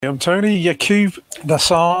I'm Tony, Yakub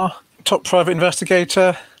Nassar, top private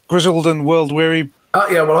investigator, grizzled and world-weary.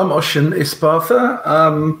 Yeah, well, I'm Oshin Ispartha.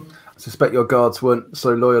 I suspect your guards weren't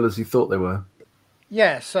so loyal as you thought they were.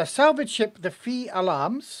 Yes, salvage ship, the Fee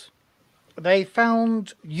Alarms. They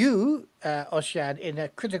found you, Oshad, in a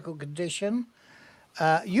critical condition.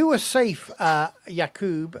 You were safe,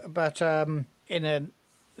 Yakub, but in a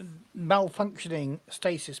malfunctioning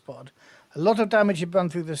stasis pod. A lot of damage had run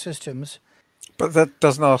through the systems. But that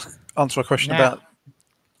doesn't answer a question about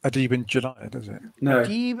Adib and Jalaya, does it? No.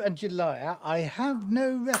 Adib and Jalaya, I have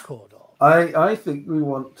no record of. I think we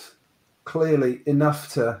want clearly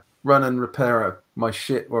enough to run and repair my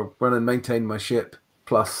ship, or run and maintain my ship,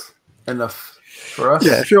 plus enough for us.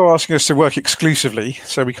 Yeah, if you're asking us to work exclusively,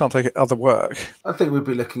 so we can't take other work. I think we'd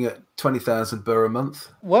be looking at 20,000 burr a month.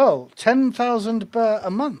 Well, 10,000 burr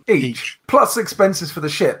a month. Each. Plus expenses for the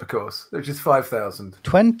ship, of course, which is 5,000.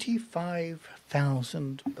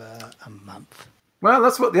 25,000 burr a month. Well,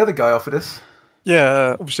 that's what the other guy offered us.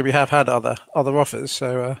 Yeah, obviously we have had other offers,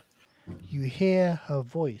 so... You hear her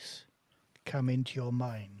voice come into your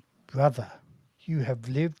mind. Brother, you have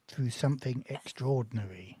lived through something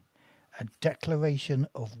extraordinary. A declaration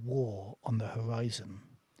of war on the horizon.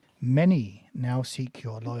 Many now seek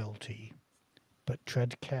your loyalty, but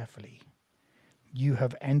tread carefully. You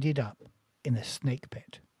have ended up in a snake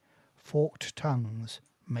pit. Forked tongues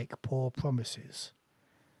make poor promises.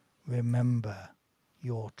 Remember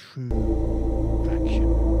your true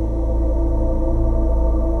faction.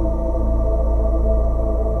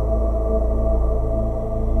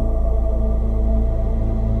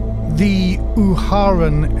 The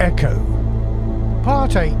Uharan Echo.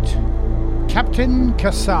 Part 8. Captain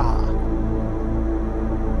Kassar.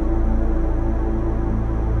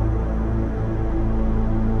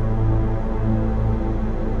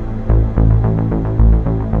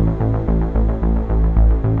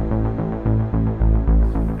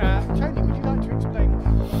 Tony, would you like to explain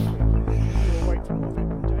what you were away from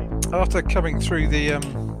Norfolk one day? After coming through the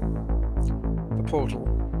portal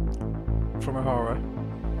from O'Hara,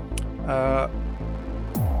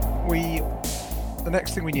 the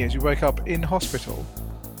next thing we knew is we woke up in hospital,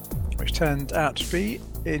 which turned out to be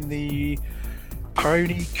in the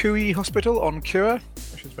Paroni Kui Hospital on Kura,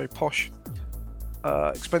 which is a very posh,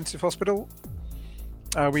 expensive hospital.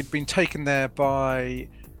 We'd been taken there by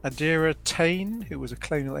Adira Tain, who was a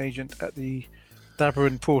colonial agent at the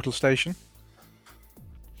Dabaran portal station.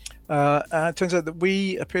 It turns out that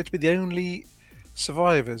we appear to be the only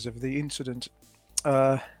survivors of the incident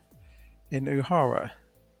in O'Hara.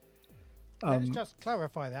 Let's just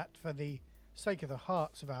clarify that for the sake of the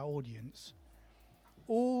hearts of our audience.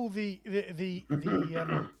 All the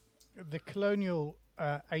colonial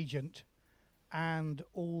agent and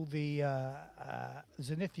all the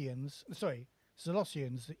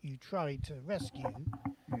Zolossians that you tried to rescue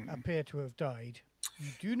appear to have died. You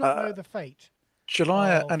do not know the fate.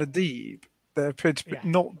 Jalaya and Adib, they appeared to be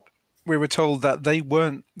not. We were told that they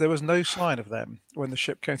weren't. There was no sign of them when the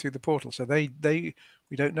ship came through the portal. So we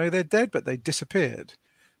don't know they're dead, but they disappeared,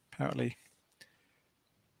 apparently.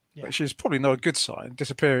 Yeah. Which is probably not a good sign,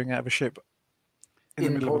 disappearing out of a ship in the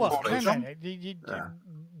middle of a portal.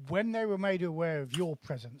 When they were made aware of your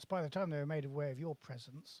presence, by the time they were made aware of your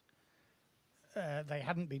presence, they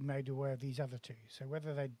hadn't been made aware of these other two. So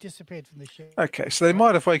whether they disappeared from the ship... Okay, so they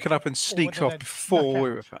might have woken up and sneaked off before we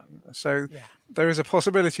were found. So there is a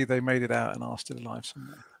possibility they made it out and are still alive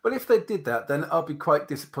somewhere. But if they did that, then I'll be quite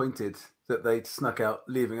disappointed that they snuck out,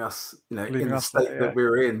 leaving us, in the state that we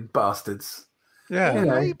were in, bastards. Yeah.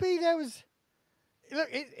 Well, maybe there was... Look,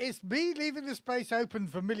 it's me leaving the space open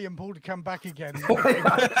for Million Paul to come back again.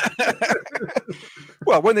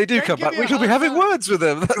 Well, when they do come back, we shall be having words with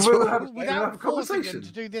them. That's without forcing them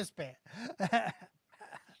to do this bit.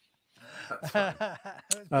 Let's be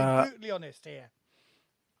brutally honest here.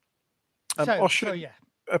 Oshin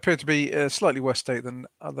appeared to be a slightly worse state than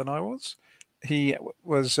I was. He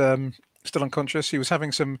was still unconscious. He was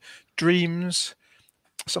having some dreams,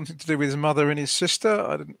 something to do with his mother and his sister.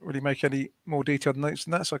 I didn't really make any more detailed notes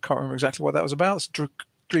than that, so I can't remember exactly what that was about. It's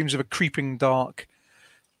dreams of a creeping dark.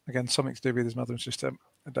 Again, something to do with his mother and sister.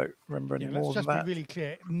 I don't remember any more than that. Let's just be really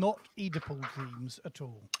clear. Not Oedipal dreams at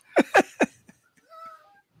all. I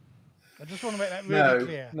just want to make that really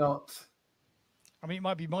clear. Not. I mean, it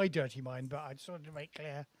might be my dirty mind, but I just wanted to make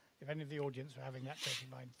clear if any of the audience were having that dirty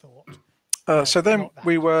mind thought. So then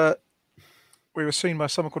we were seen by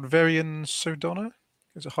someone called Varian Sodonna,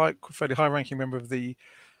 who's a fairly high-ranking member of the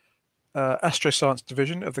Astroscience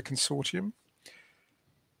Division of the Consortium,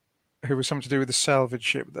 who was something to do with the salvage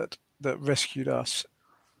ship that rescued us.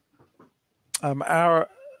 Oshin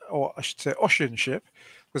ship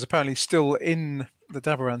was apparently still in the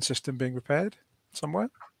Dabaran system being repaired somewhere.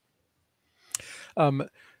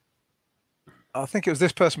 I think it was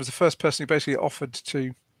this person was the first person who basically offered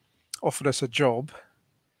us a job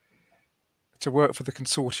to work for the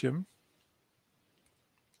consortium,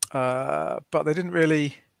 but they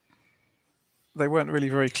weren't really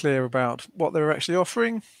very clear about what they were actually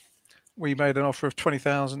offering. We made an offer of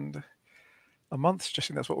 20,000 a month,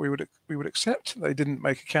 suggesting that's what we would accept. They didn't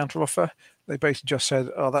make a counter offer. They basically just said,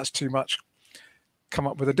 "Oh, that's too much. Come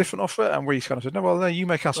up with a different offer." And we kind of said, "No, you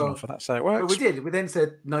make us an offer. That's how it works." But we did. We then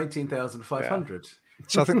said 19,500.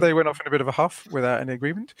 So I think they went off in a bit of a huff without any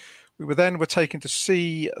agreement. We were taken to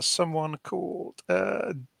see someone called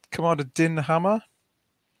Commander Din Hammer,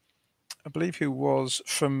 I believe, who was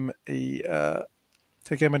from a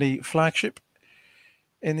Hegemony flagship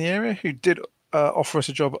in the area, who did offer us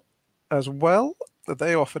a job as well. That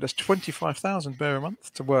they offered us 25,000 bear a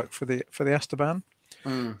month to work for the Astaban,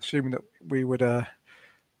 assuming that we would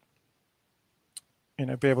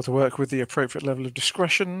be able to work with the appropriate level of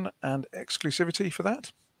discretion and exclusivity for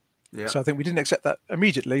that. Yeah. So I think we didn't accept that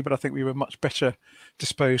immediately, but I think we were much better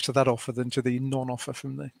disposed to that offer than to the non-offer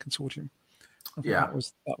from the consortium. I think that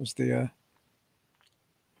was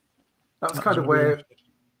kind of where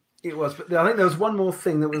it was. But I think there was one more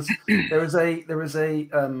thing. There was a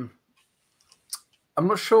I'm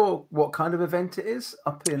not sure what kind of event it is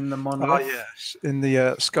up in the Monolith. Oh yes, in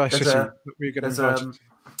the Sky City that we're going to invite.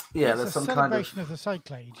 There's some kind celebration of the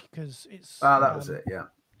Cyclade, because it's that was it. Yeah.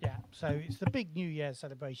 Yeah, so it's the big New Year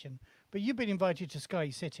celebration. But you've been invited to Sky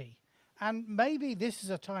City, and maybe this is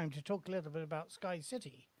a time to talk a little bit about Sky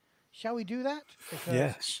City. Shall we do that? Because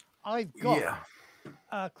yes. I've got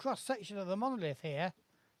a cross section of the Monolith here,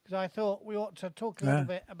 because I thought we ought to talk a little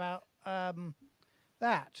bit about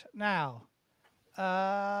that. Now,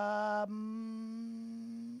 I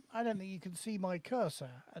don't think you can see my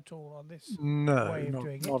cursor at all on this way of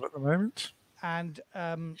doing it. Not at the moment. And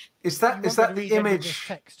is that the image?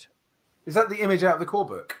 Text. Is that the image out of the core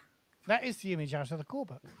book? That is the image out of the core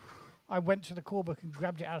book. I went to the core book and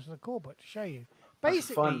grabbed it out of the core book to show you.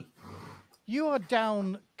 Basically, you are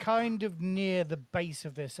down kind of near the base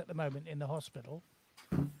of this at the moment in the hospital.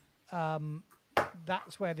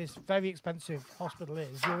 That's where this very expensive hospital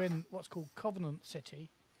is. You're in what's called Covenant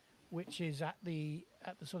City, which is at the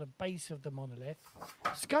sort of base of the monolith.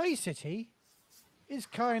 Sky City is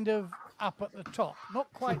kind of up at the top,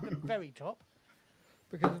 not quite the very top,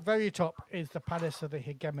 because the very top is the Palace of the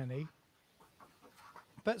Hegemony.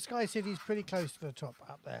 But Sky City is pretty close to the top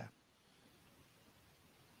up there.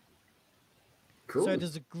 Cool. So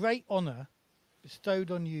there's a great honour bestowed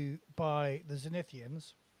on you by the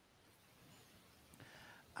Zenithians.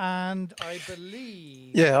 And I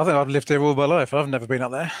believe... Yeah, I think I've lived here all my life. I've never been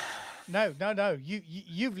up there. No.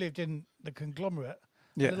 You've lived in the conglomerate,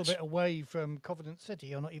 a little bit away from Covenant City.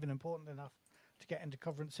 You're not even important enough to get into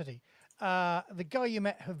Covenant City. The guy you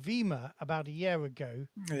met, Havima, about a year ago,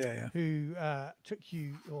 who took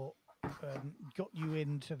you or got you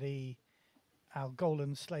into the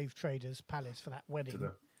Algolan slave traders' palace for that wedding,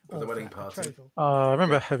 the wedding party. I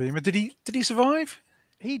remember Havima. Did he survive?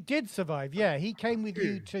 He did survive. Yeah, he came with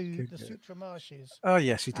you to the Sutra Marshes. Oh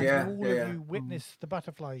yes, he did. And all of you witnessed the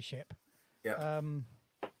butterfly ship. Yeah.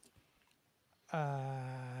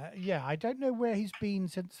 I don't know where he's been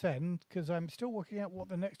since then, because I'm still working out what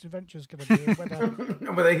the next adventure is going to be,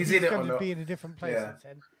 and whether he's in it or going to not. be in a different place since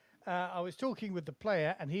then. I was talking with the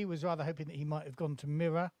player, and he was rather hoping that he might have gone to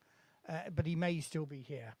Mirror, but he may still be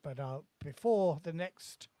here. But before the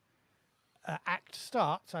next act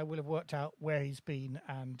starts, I will have worked out where he's been,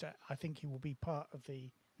 and I think he will be part of the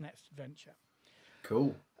next adventure.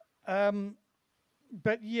 Cool.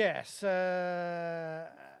 But yes,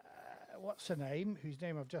 what's her name? Whose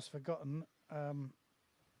name I've just forgotten.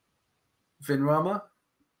 Vinrama?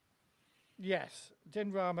 Yes,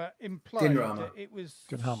 Dinrama implied that it was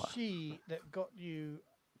Dinrama. she that got you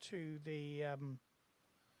to the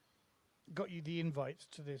invites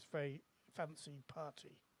to this very fancy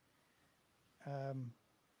party.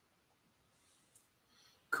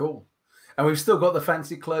 Cool. And we've still got the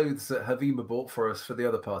fancy clothes that Havima bought for us for the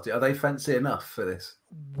other party. Are they fancy enough for this?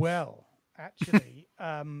 Well, actually,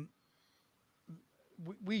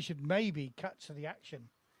 we should maybe cut to the action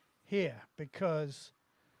here, because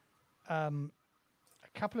a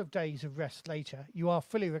couple of days of rest later, you are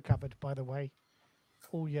fully recovered, by the way.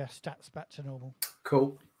 All your stats back to normal.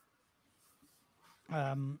 Cool.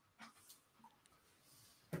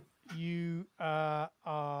 You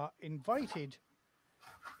are invited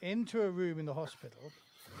into a room in the hospital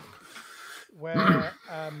where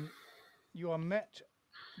you are met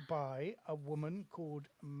by a woman called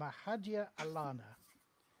Mahadia Alana,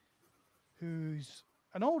 who's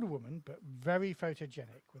an older woman, but very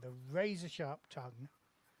photogenic, with a razor-sharp tongue.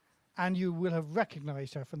 And you will have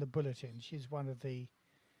recognized her from the Bulletin. She's one of the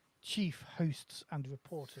chief hosts and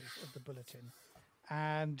reporters of the Bulletin.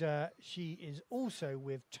 And she is also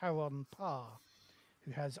with Taron Parr,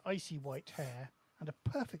 who has icy white hair and a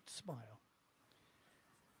perfect smile.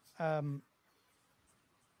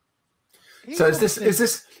 So is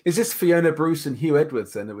this Fiona Bruce and Hugh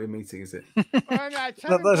Edwards then that we're meeting? Is it?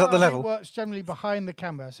 Those at the level. Works generally behind the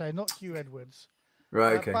camera, so not Hugh Edwards.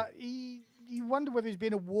 Right. Okay. But you wonder whether he's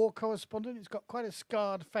been a war correspondent. He's got quite a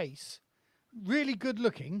scarred face, really good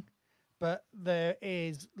looking, but there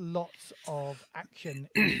is lots of action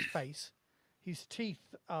in his face. His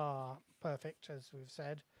teeth are perfect, as we've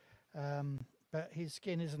said, but his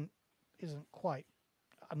skin isn't quite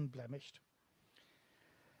unblemished.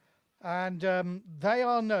 And they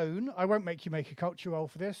are known. I won't make you make a culture roll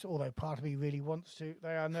for this, although part of me really wants to.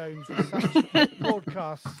 They are known for such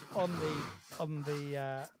broadcasts on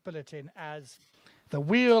the Bulletin as The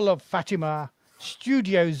Wheel of Fatima,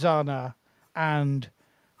 Studio Zana, and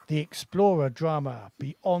the Explorer drama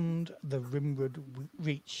Beyond the Rimwood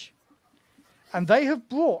Reach. And they have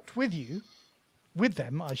brought with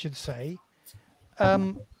them, I should say,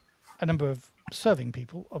 a number of serving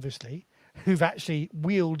people, obviously, who've actually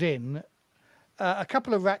wheeled in a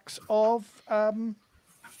couple of racks of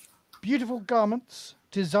beautiful garments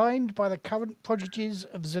designed by the current prodigies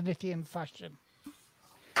of Zenithian fashion,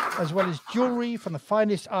 as well as jewellery from the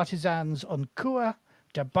finest artisans on Kua,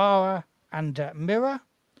 Dabara, and Mira.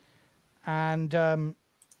 And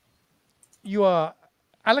you are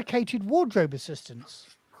allocated wardrobe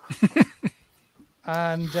assistants.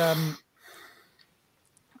 And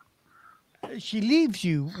she leaves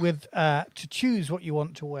you with to choose what you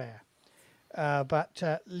want to wear, but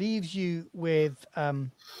leaves you with a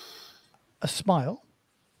smile,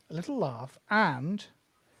 a little laugh, and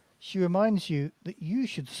she reminds you that you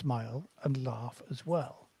should smile and laugh as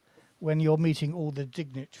well when you're meeting all the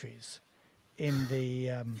dignitaries in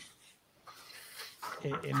the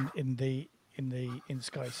in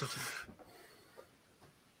Sky City.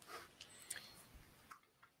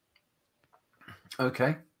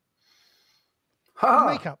 Okay.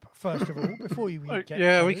 Makeup first of all before you get.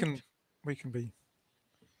 Yeah, we can be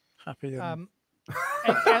happy. And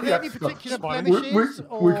are there any particular blemishes?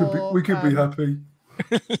 We could be happy.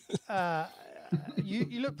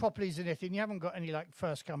 You look properly Zenithian. You haven't got any like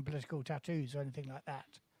first-come political tattoos or anything like that,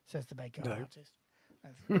 says the makeup artist. So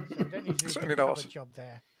you don't need to do a job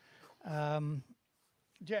there.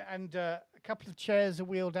 Yeah, and a couple of chairs are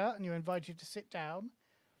wheeled out, and you're invited to sit down,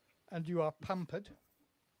 and you are pampered.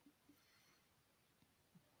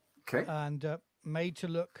 Okay. And made to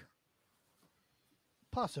look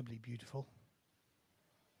passably beautiful.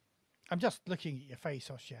 I'm just looking at your face,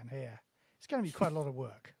 Ossian, here. It's going to be quite a lot of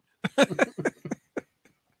work.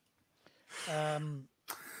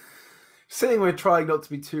 Seeing we're trying not to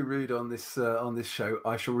be too rude on this show,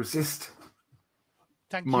 I shall resist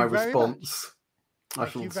my response. I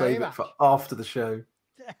shall save it for after the show.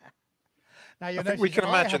 Now you'll notice we can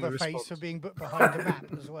imagine I have a face for being put behind the map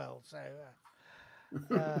as well. So.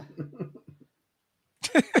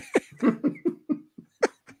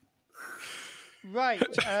 Right.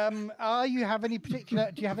 Do you have any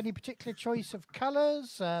particular choice of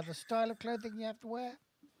colours? The style of clothing you have to wear?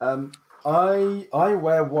 I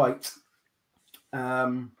wear white.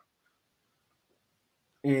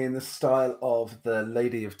 In the style of the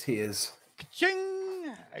Lady of Tears. Ka-ching!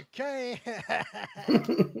 Okay.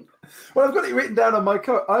 Well, I've got it written down on my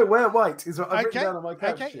coat. I wear white is what I've written down on my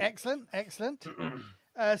coat. Okay, excellent.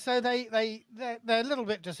 So they're a little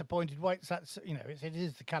bit disappointed. White's it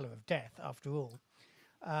is the colour of death after all,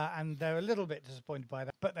 and they're a little bit disappointed by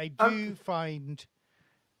that. But they do find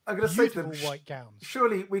I'm going to say to them, white gowns.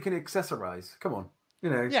 Surely we can accessorize. Come on,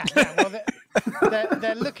 Yeah. Well,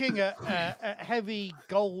 they're looking at heavy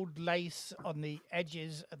gold lace on the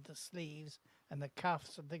edges of the sleeves and the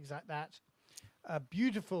cuffs and things like that. A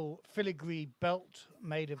beautiful filigree belt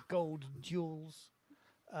made of gold jewels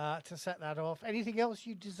to set that off. Anything else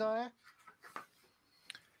you desire?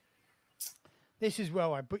 This is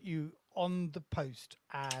where I put you on the post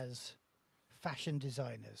as fashion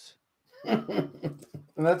designers.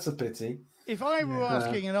 That's a pity. If I were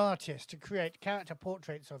asking an artist to create character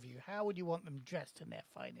portraits of you, how would you want them dressed in their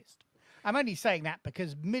finest? I'm only saying that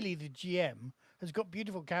because Millie, the GM, has got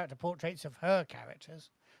beautiful character portraits of her characters,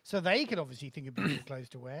 so they can obviously think of beautiful clothes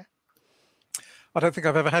to wear. I don't think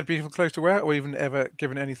I've ever had beautiful clothes to wear, or even ever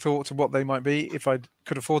given any thought to what they might be if I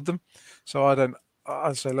could afford them. So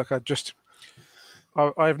I'd say, look, I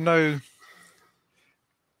have no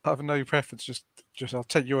preference. Just I'll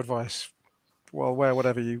take your advice. well, wear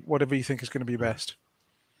whatever you think is going to be best.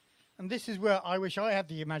 And this is where I wish I had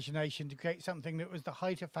the imagination to create something that was the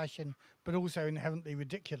height of fashion, but also inherently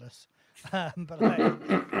ridiculous. But I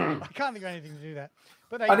can't think of anything to do that.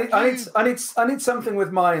 But I need something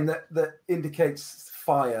with mine that indicates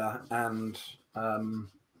fire and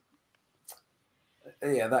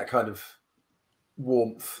that kind of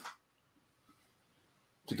warmth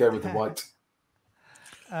to go with the white.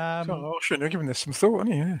 Shouldn't have given this some thought,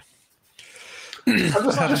 haven't you? Yeah. I'm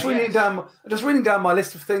just reading down my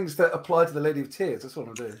list of things that apply to the Lady of Tears. That's what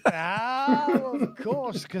I'm doing. Of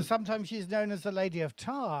course, because sometimes she's known as the Lady of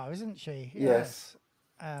Tar, isn't she? Yes.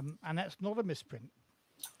 And that's not a misprint.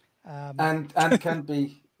 And can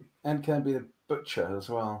be the butcher as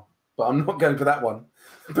well, but I'm not going for that one.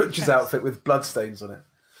 Butcher's outfit with bloodstains on it.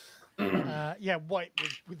 White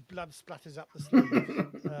with blood splatters up the sleeve.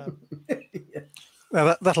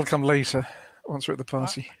 Now that'll come later once we're at the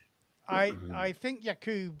party. I think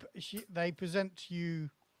Yakub, they present to you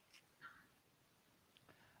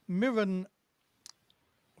Mirren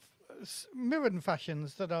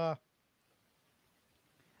fashions that are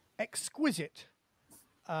exquisite,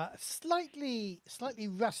 slightly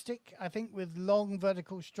rustic, I think, with long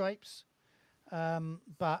vertical stripes,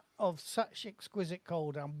 but of such exquisite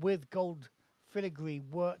gold and with gold filigree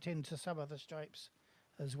worked into some of the stripes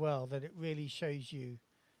as well that it really shows you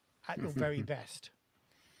at your very best.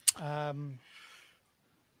 And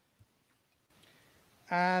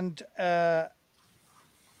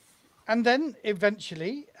then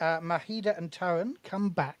eventually Mahida and Taran come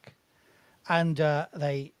back, and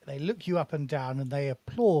they look you up and down and they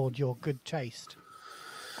applaud your good taste.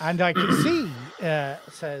 And I can see,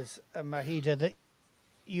 says Mahida, that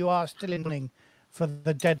you are still in for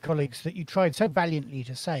the dead colleagues that you tried so valiantly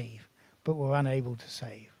to save, but were unable to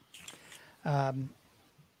save. And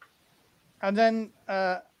then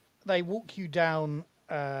they walk you down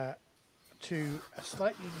to a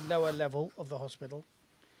slightly lower level of the hospital.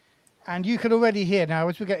 And you can already hear now,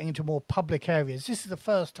 as we're getting into more public areas, this is the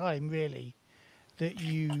first time really that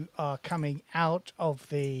you are coming out of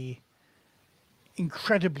the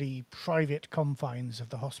incredibly private confines of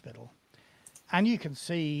the hospital. And you can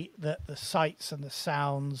see that the sights and the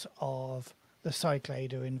sounds of the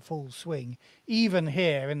Cyclade are in full swing. Even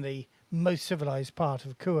here in the most civilized part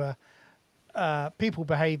of Kua, people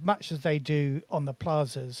behave much as they do on the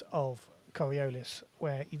plazas of Coriolis,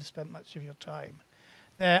 where you've spent much of your time.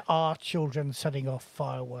 There are children setting off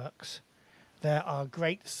fireworks. There are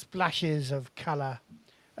great splashes of colour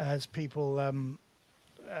as people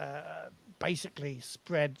basically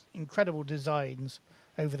spread incredible designs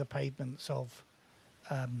over the pavements of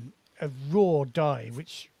a raw dye,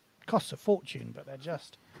 which costs a fortune, but they're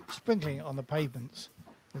just sprinkling it on the pavements.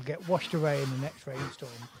 Will get washed away in the next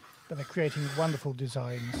rainstorm, but they're creating wonderful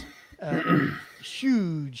designs,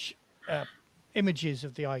 huge images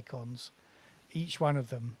of the icons, each one of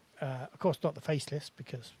them. Of course, not the faceless,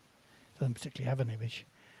 because it doesn't particularly have an image,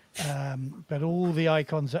 but all the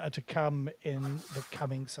icons that are to come in the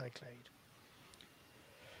coming Cyclade.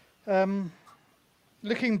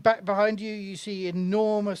 Looking back behind you, you see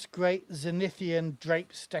enormous, great Zenithian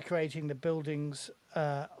drapes decorating the buildings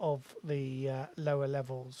of the lower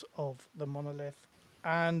levels of the monolith.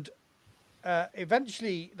 And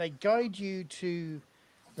eventually they guide you to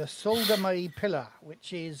the Soldamai Pillar,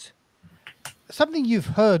 which is something you've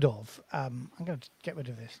heard of. I'm going to get rid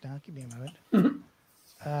of this now. Give me a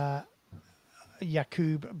moment.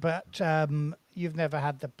 Yakub, but you've never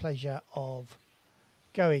had the pleasure of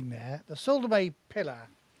going there. The Soldamai Pillar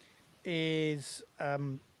is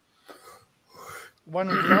one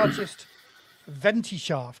of the largest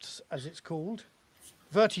ventishafts, as it's called,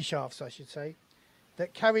 vertishafts, I should say,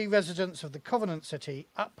 that carry residents of the Covenant City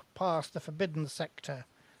up past the Forbidden Sector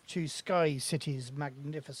to Sky City's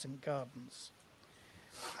magnificent gardens.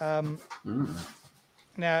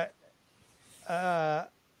 Now,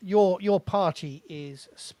 your party is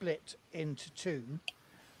split into two,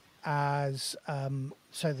 as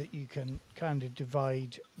so that you can kind of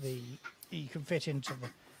divide you can fit into the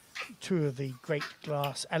two of the great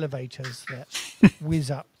glass elevators that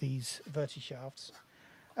whiz up these vertishafts.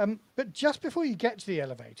 But just before you get to the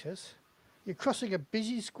elevators, you're crossing a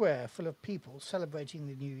busy square full of people celebrating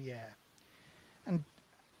the new year. And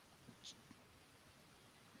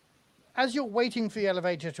as you're waiting for the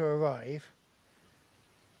elevator to arrive,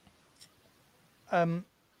 can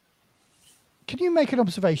you make an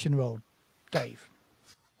observation roll, Dave?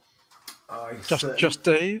 Just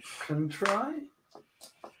Dave? Can try.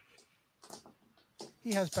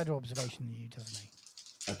 He has better observation than you, doesn't he?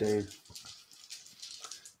 I do.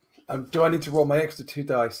 Do I need to roll my extra 2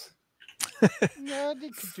 dice? Yeah,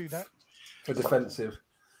 you could do that. for defensive.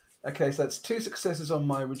 Okay, so that's 2 successes on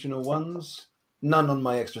my original ones, none on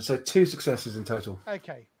my extra. So 2 successes in total.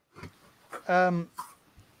 Okay.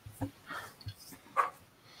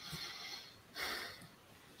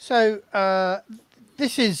 So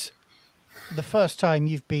this is the first time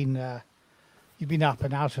you've been up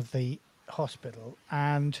and out of the hospital,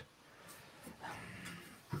 and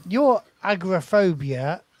your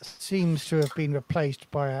agoraphobia seems to have been replaced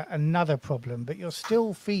by another problem, but you're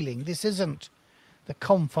still feeling this isn't the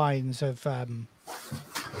confines of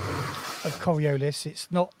Coriolis.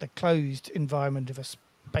 It's not the closed environment of a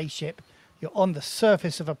spaceship. You're on the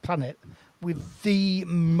surface of a planet with the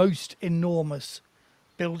most enormous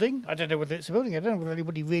building. I don't know whether it's a building. I don't know whether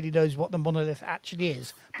anybody really knows what the monolith actually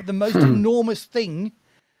is, but the most enormous thing.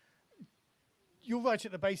 You're right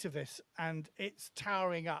at the base of this, and it's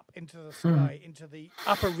towering up into the sky, into the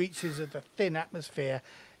upper reaches of the thin atmosphere.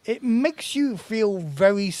 It makes you feel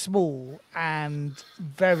very small and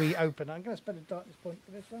very open. I'm going to spend a darkness point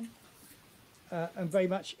for this one, and very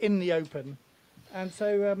much in the open. And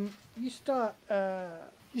so you start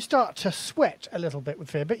to sweat a little bit with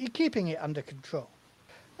fear, but you're keeping it under control.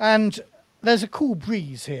 And there's a cool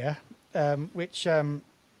breeze here, which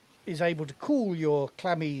is able to cool your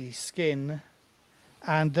clammy skin.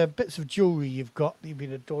 And the bits of jewellery you've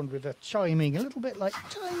been adorned with are chiming a little bit like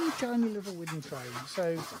tiny, tiny little wind chimes.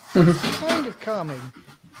 So it's kind of calming.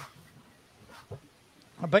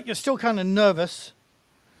 But you're still kind of nervous.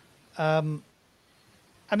 And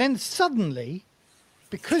then suddenly,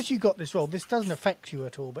 because you got this roll, this doesn't affect you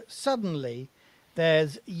at all, but suddenly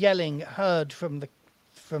there's yelling heard from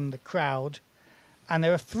the crowd. And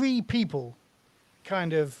there are 3 people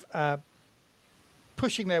kind of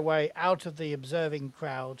pushing their way out of the observing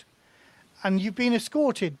crowd, and you've been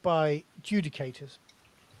escorted by judicators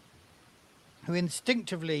who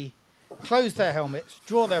instinctively close their helmets,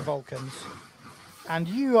 draw their Vulcans, and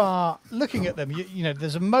you are looking at them. You know,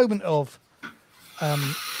 there's a moment of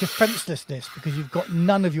defenselessness because you've got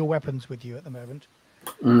none of your weapons with you at the moment.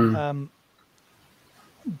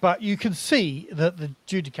 But you can see that the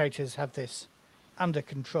judicators have this under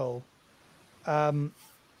control.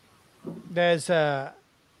 There's a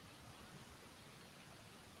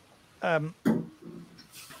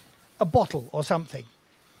bottle or something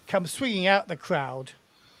comes swinging out the crowd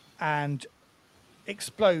and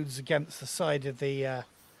explodes against the side of the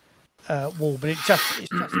wall, but it's just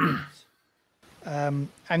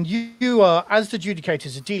and you are, as the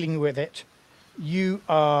judicators are dealing with it, you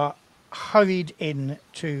are hurried in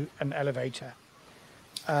to an elevator.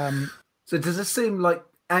 So does this seem like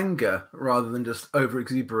anger rather than just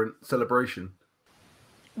over-exuberant celebration?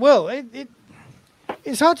 Well,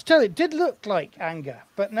 it's hard to tell. It did look like anger,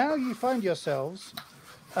 but now you find yourselves,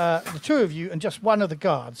 the 2 of you and just one of the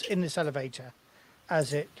guards in this elevator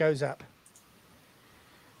as it goes up.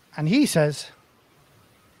 And he says,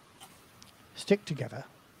 stick together.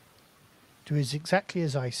 Do exactly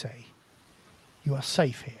as I say. You are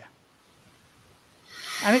safe here.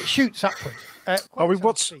 And it shoots upward. Are we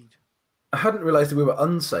what's speed. I hadn't realised that we were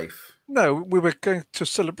unsafe. No, we were going to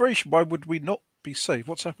celebration. Why would we not be safe?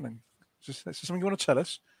 What's happening? Is there something you want to tell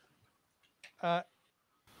us?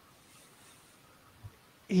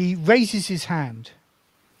 He raises his hand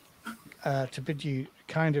to bid you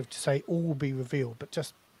kind of to say all will be revealed, but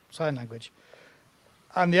just sign language.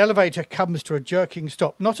 And the elevator comes to a jerking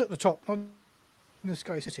stop, not at the top, not in the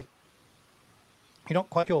Sky City. You're not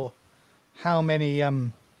quite sure how many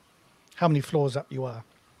floors up you are.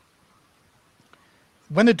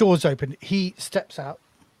 When the doors open, he steps out,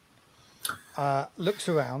 looks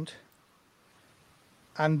around,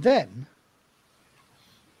 and then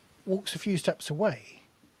walks a few steps away,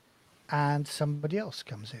 and somebody else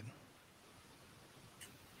comes in.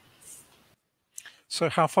 So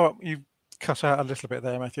how far up? You cut out a little bit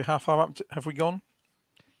there, Matthew. How far up have we gone?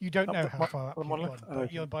 You don't know how far up you've gone,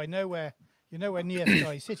 but you're by nowhere. You're nowhere near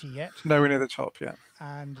Sky City yet. Nowhere near the top yet.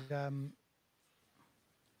 And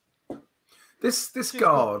this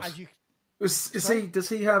guard does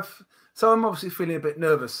he have? So I'm obviously feeling a bit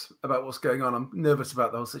nervous about what's going on. I'm nervous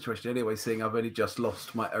about the whole situation anyway, seeing I've only just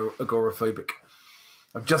lost my agoraphobic.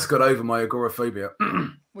 I've just got over my agoraphobia.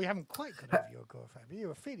 We haven't quite got over your agoraphobia. You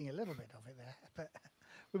were feeling a little bit of it there, but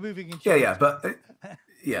we're moving into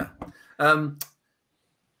yeah.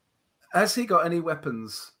 Has he got any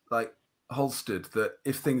weapons like holstered that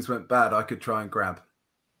if things went bad, I could try and grab?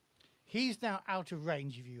 He's now out of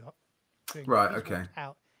range of you. Right. Okay.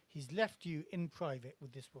 Out. He's left you in private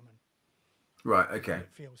with this woman. Right. Okay. It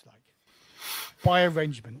feels like by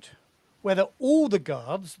arrangement. Whether all the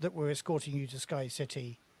guards that were escorting you to Sky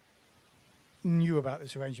City knew about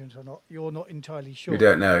this arrangement or not. You're not entirely sure. We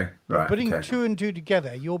don't know. But Right. putting okay. 2 and 2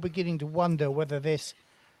 together, you're beginning to wonder whether this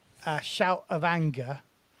shout of anger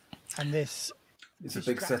and this It's a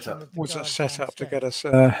big setup. Was a setup to get us.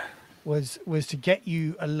 was to get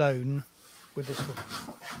you alone with this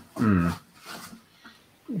woman.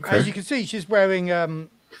 Okay. As you can see, she's wearing a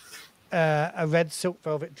red silk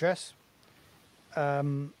velvet dress,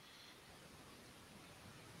 and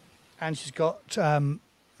she's got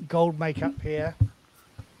gold makeup here.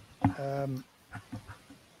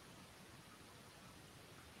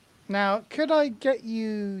 Now, could I get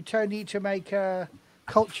you, Tony, to make a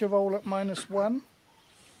culture roll at -1?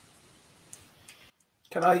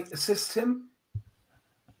 Can I assist him?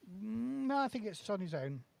 No, I think it's on his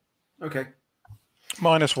own. Okay.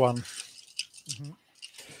 -1.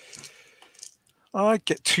 I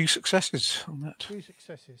get 2 successes on that. 2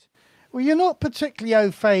 successes. Well, you're not particularly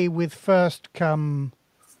au fait with first come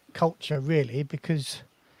culture, really, because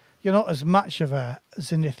you're not as much of a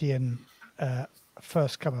Zenithian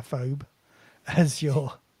first comer-phobe as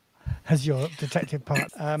your detective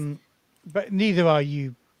part. But neither are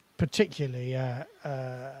you particularly a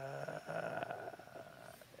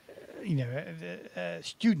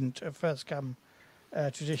student of first come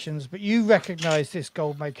traditions. But you recognise this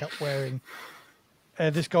gold makeup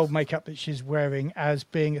that she's wearing as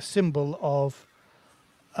being a symbol of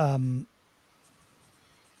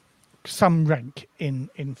some rank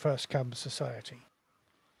in first come society.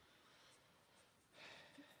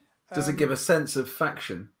 Does it give a sense of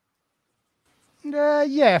faction?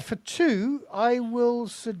 Yeah, for 2, I will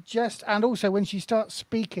suggest, and also when she starts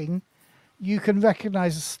speaking, you can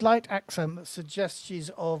recognise a slight accent that suggests she's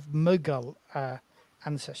of Mughal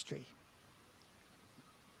ancestry.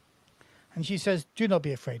 And she says, "Do not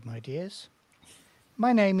be afraid, my dears.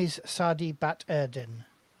 My name is Sadi Bat Erdin,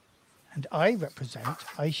 and I represent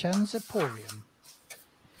Aishan's Emporium.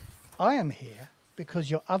 I am here because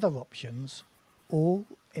your other options all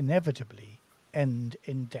inevitably end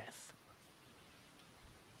in death."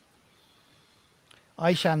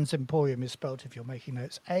 Aishan's Emporium is spelled, if you're making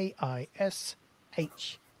notes, A-I-S-H-A-N.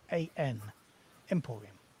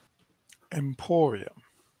 Emporium. Emporium.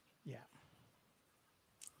 Yeah.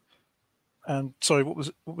 And sorry, what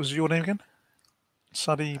was your name again?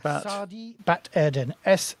 Sadi Bat. Sadi Bat Erdin.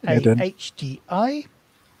 S-A-H-D-I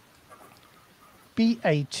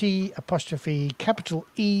B-A-T apostrophe capital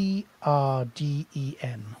E-R-D-E-N.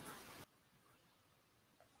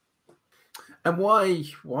 And why?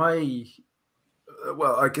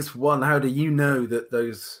 Well, I guess one. How do you know that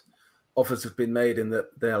those offers have been made and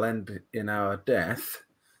that they'll end in our death?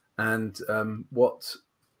 And what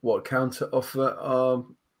counter offer are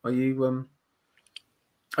you?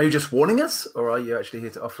 Are you just warning us, or are you actually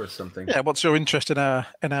here to offer us something? Yeah. What's your interest in our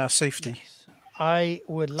safety? Yes. I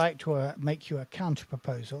would like to make you a counter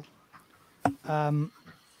proposal.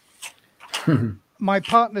 My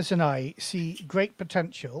partners and I see great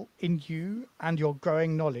potential in you and your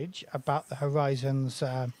growing knowledge about the Horizon's,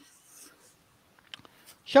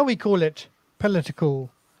 shall we call it,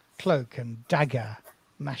 political cloak and dagger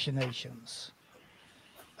machinations.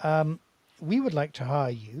 We would like to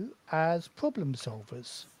hire you as problem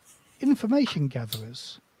solvers, information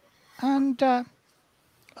gatherers, and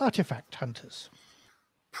artifact hunters.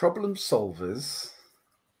 Problem solvers,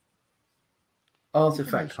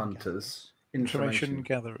 artifact hunters. Information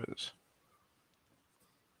gatherers.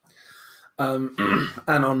 And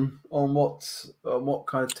on what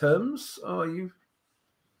kind of terms are you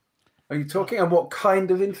talking? And what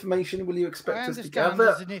kind of information will you expect us to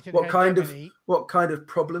gather? What kind of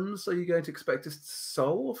problems are you going to expect us to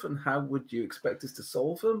solve? And how would you expect us to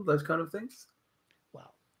solve them? Those kind of things.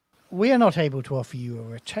 Well, we are not able to offer you a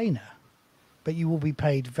retainer, but you will be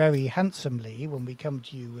paid very handsomely when we come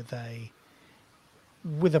to you with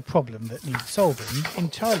a problem that needs solving,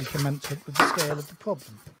 entirely commensurate with the scale of the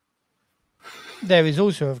problem. There is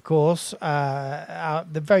also, of course,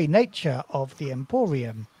 the very nature of the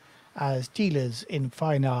Emporium as dealers in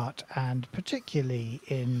fine art and particularly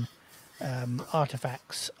in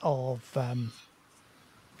artifacts of,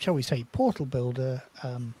 shall we say, portal builder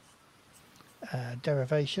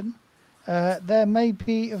derivation. There may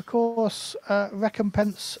be, of course,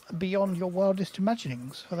 recompense beyond your wildest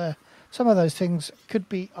imaginings. For some of those things could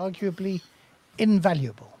be arguably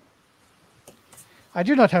invaluable. I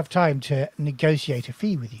do not have time to negotiate a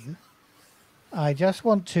fee with you. I just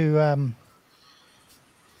want to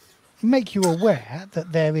make you aware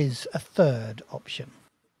that there is a third option.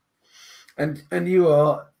 And you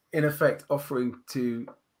are, in effect, offering to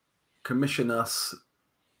commission us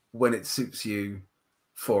when it suits you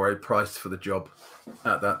for a price for the job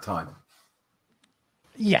at that time.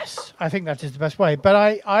 Yes, I think that is the best way. But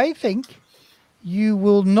I think you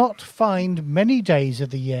will not find many days of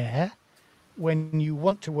the year when you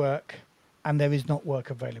want to work and there is not work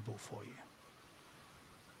available for you.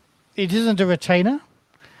 It isn't a retainer.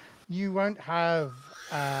 You won't have,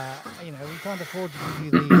 we can't afford to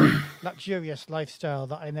give you the luxurious lifestyle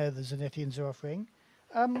that I know the Zenithians are offering.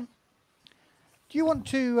 Do you want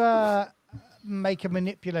to make a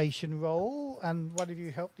manipulation roll and one of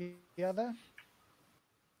you help the other?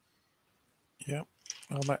 Yeah.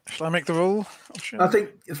 Shall I make the roll option? I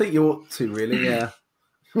think you ought to, really, yeah.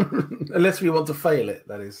 Unless we want to fail it,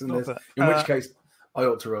 that is. In which case, I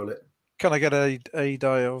ought to roll it. Can I get a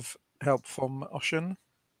die of help from Ocean?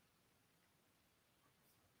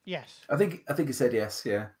 Yes. I think he said yes,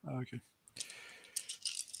 yeah. Okay.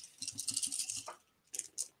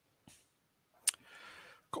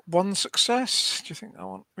 Got one success. Do you think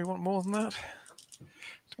we want more than that?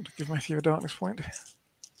 Don't want to give Matthew a darkness point.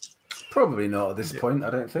 Probably not at this point, I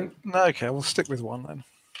don't think. No, okay, we'll stick with one then.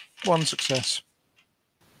 One success.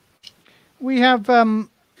 We have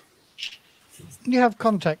you have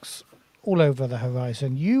contacts all over the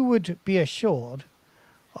horizon. You would be assured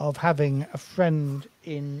of having a friend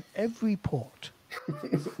in every port.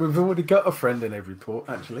 We've already got a friend in every port,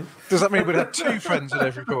 actually. Does that mean we'd have 2 friends in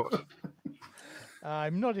every port?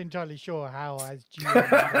 I'm not entirely sure how as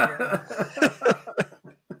GM.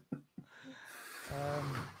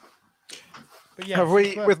 But yeah, have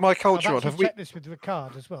we, with my culture on, have we checked this with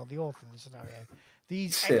Ricard as well, the author of the scenario?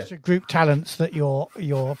 These extra group talents that your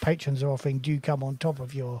patrons are offering do come on top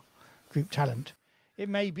of your group talent. It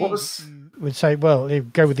may be you would say, well,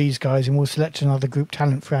 go with these guys and we'll select another group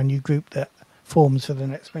talent for our new group that forms for the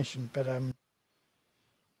next mission. But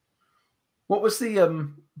what was the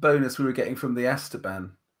bonus we were getting from the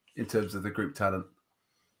Astaban in terms of the group talent?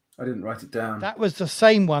 I didn't write it down. That was the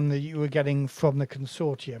same one that you were getting from the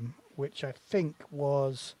consortium, which I think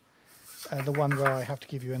was the one where I have to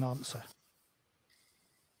give you an answer.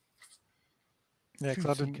 Yeah,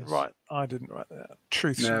 because I didn't write that.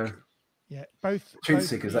 Truth Seekers. Yeah, both Truth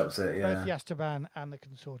Seekers, that was it, yeah. Both the Astaban and the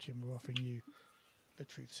consortium were offering you the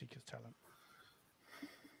Truth Seekers talent.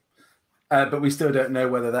 But we still don't know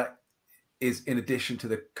whether that is in addition to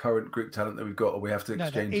the current group talent that we've got, or we have to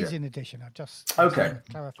exchange it. No, that is in addition. I've just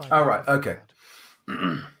clarified. All right, okay.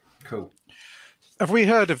 Cool. Have we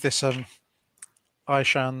heard of this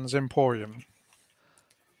Aishan's Emporium?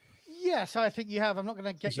 Yes, I think you have. I'm not going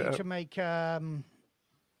to get you to make...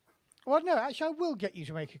 Well, no, actually, I will get you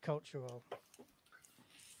to make a culture roll.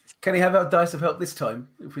 Can he have a dice of help this time,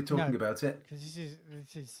 if we're talking about it? Because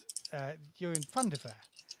this is you're in front of her.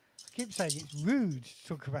 I keep saying it's rude to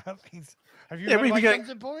talk about these. Have you heard of Aishan's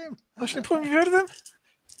Emporium? Aishan's Emporium, have you heard of them?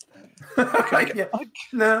 Okay, yeah.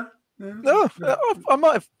 No. I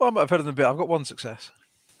might have heard of them a bit. I've got one success.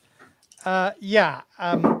 Yeah.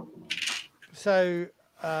 So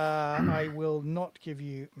I will not give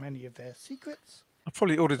you many of their secrets. I've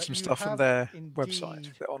probably ordered some stuff from their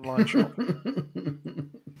website, their online shop.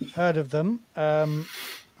 Heard of them. I've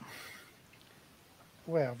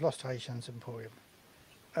lost Aishan's Emporium.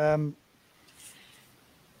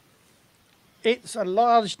 It's a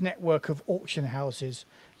large network of auction houses.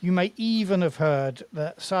 You may even have heard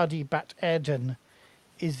that Sadi Bat Eden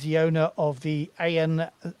is the owner of the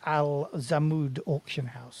Ayn Al Zamud auction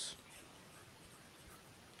house.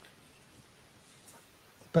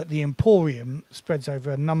 But the Emporium spreads over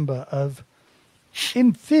a number of,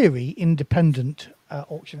 in theory, independent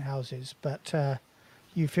auction houses, but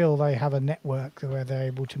you feel they have a network where they're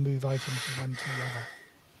able to move items from one to the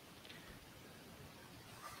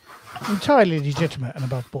other. Entirely legitimate and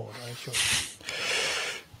above board, I assure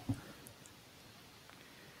you.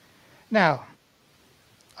 Now,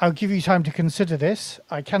 I'll give you time to consider this.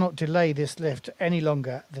 I cannot delay this lift any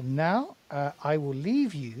longer than now. I will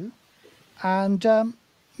leave you and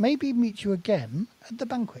maybe meet you again at the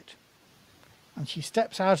banquet. And she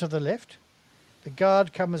steps out of the lift. The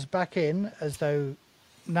guard comes back in as though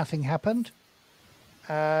nothing happened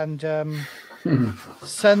and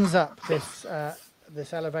sends up this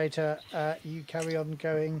elevator. You carry on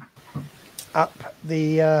going up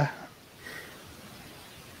the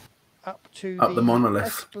up the monolith.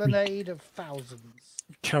 Esplanade of Thousands.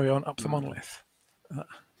 Carry on up the monolith.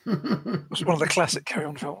 It's one of the classic Carry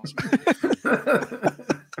On films.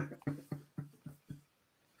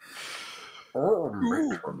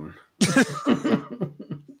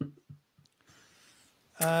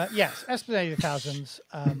 Yes, Esplanade of Thousands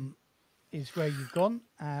is where you've gone,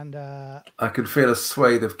 and I could feel a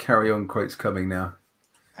swathe of Carry On quotes coming now.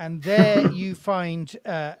 And there you find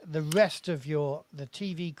the rest of the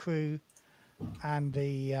TV crew and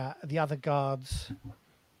the other guards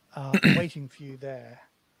are waiting for you there.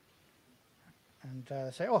 And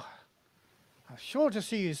say, "Oh, I'm sure to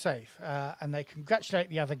see you safe." And they congratulate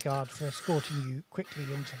the other guard for escorting you quickly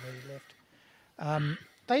into the lift.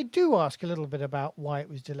 They do ask a little bit about why it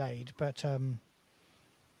was delayed, but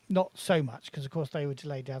not so much, because of course they were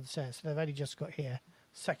delayed downstairs. So they've only just got here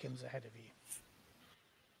seconds ahead of you.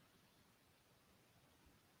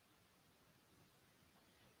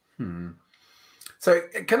 So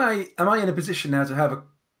am I in a position now to have a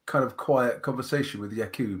kind of quiet conversation with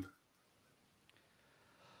Yakub?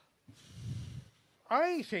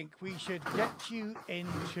 I think we should get you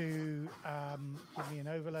into give me an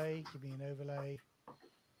overlay.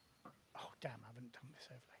 Oh damn, I haven't done this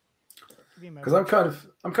overlay. Because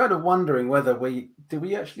I'm kind of wondering whether do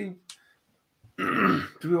we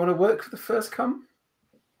want to work for the First Come,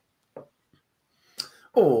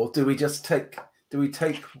 or do we take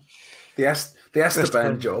the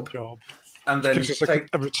Esteban job and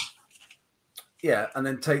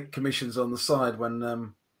then take commissions on the side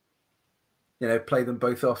when play them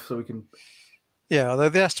both off so we can. Yeah, although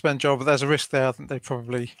the Esteban job, there's a risk there. I think they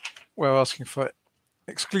probably were asking for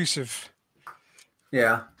exclusivity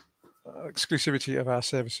of our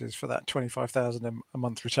services for that 25,000 a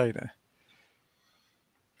month retainer.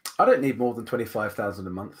 I don't need more than 25,000 a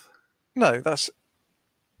month. No, that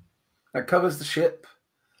covers the ship.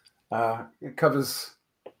 It covers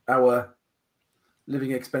our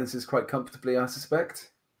living expenses quite comfortably, I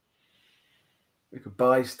suspect. We could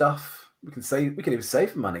buy stuff. We can even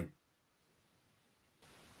save money.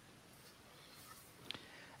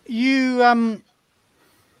 From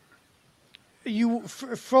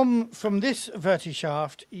this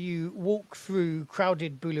vertishaft, you walk through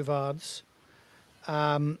crowded boulevards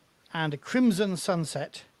and a crimson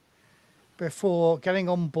sunset before getting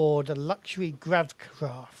on board a luxury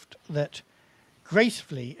gravcraft that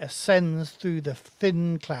gracefully ascends through the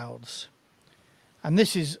thin clouds. And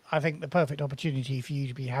this is, I think, the perfect opportunity for you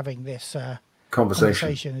to be having this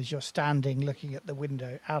conversation as you're standing, looking at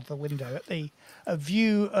out the window, at a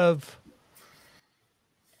view of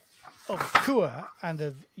Kua and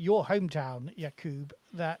of your hometown, Yakub,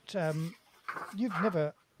 that you've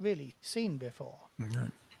never really seen before.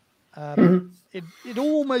 Mm-hmm. It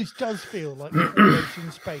almost does feel like you're almost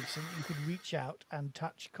in space, and you could reach out and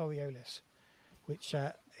touch Coriolis, which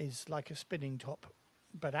is like a spinning top,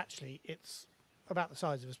 but actually it's about the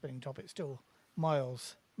size of a spinning top. It's still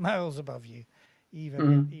miles above you,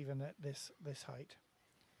 even at this height.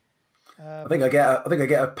 I think I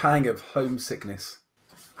get a pang of homesickness.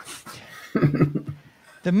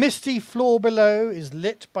 The misty floor below is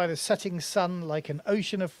lit by the setting sun like an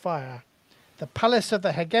ocean of fire. The palace of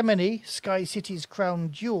the hegemony, Sky City's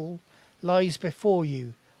crown jewel, lies before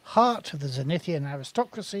you, heart of the Zenithian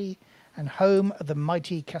aristocracy and home of the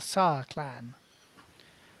mighty Kassar clan.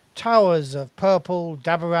 Towers of purple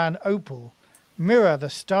Dabaran opal mirror the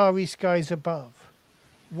starry skies above.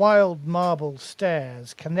 Wild marble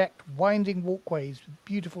stairs connect winding walkways with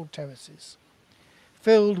beautiful terraces,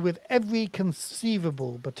 filled with every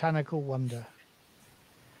conceivable botanical wonder.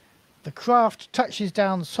 The craft touches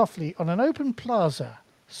down softly on an open plaza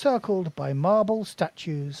circled by marble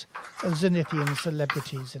statues of Zenithian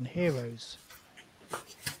celebrities and heroes.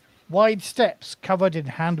 Wide steps covered in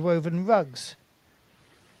hand-woven rugs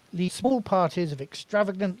lead small parties of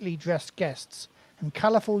extravagantly dressed guests and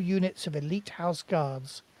colourful units of elite house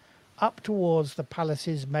guards up towards the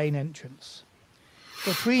palace's main entrance.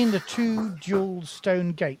 Between the two jewelled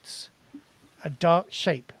stone gates, a dark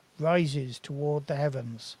shape rises toward the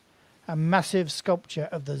heavens, a massive sculpture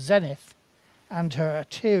of the zenith and her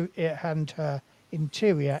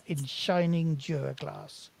interior in shining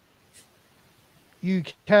duraglass. You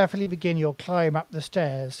carefully begin your climb up the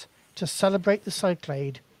stairs to celebrate the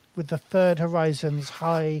Cyclade with the Third Horizons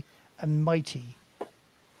high and mighty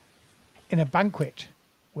in a banquet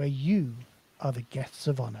where you are the guests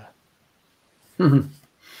of honor.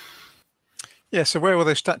 Yeah, so where were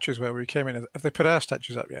those statues where we came in? Have they put our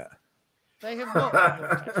statues up yet? They have not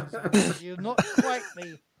put your statues up. You're not quite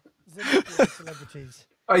the Zenithian celebrities.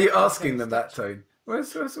 Are you asking them that, Tone?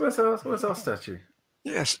 Where's our statue?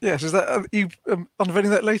 Yes. Is that are you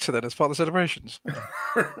unveiling that later then as part of the celebrations?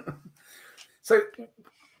 So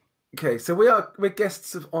we're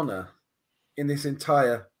guests of honor in this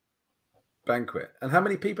entire banquet. And how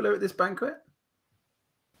many people are at this banquet?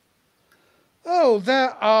 Oh,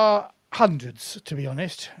 there are hundreds, to be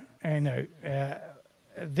honest.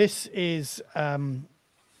 This is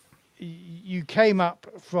you came up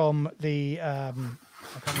from the I can't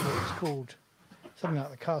remember what it's called, something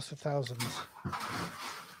like the Cast of Thousands,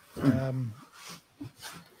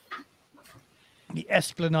 the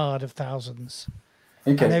Esplanade of Thousands,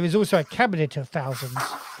 Okay. And there is also a cabinet of thousands,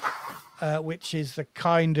 which is the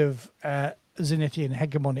kind of Zenithian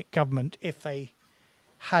hegemonic government if they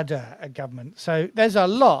had a government. So there's a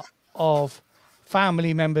lot of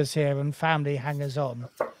family members here and family hangers-on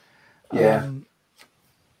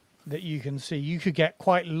that you can see. You could get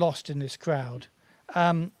quite lost in this crowd.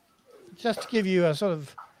 Just to give you a sort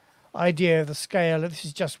of idea of the scale, this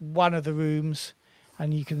is just one of the rooms,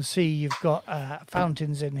 and you can see you've got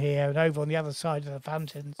fountains in here, and over on the other side of the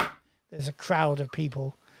fountains there's a crowd of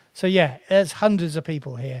people. So yeah, there's hundreds of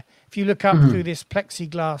people here. If you look up through this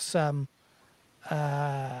plexiglass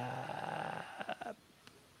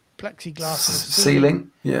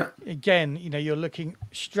ceiling, again, you know, you're looking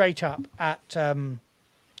straight up at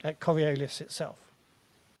Coriolis itself.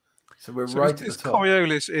 So we're right at the top.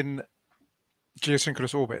 Coriolis in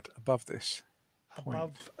geosynchronous orbit above this point.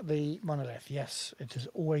 Above the monolith, yes, it has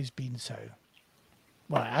always been so.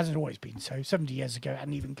 Well, it hasn't always been so. 70 years ago, it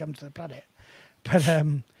hadn't even come to the planet. But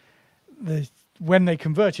when they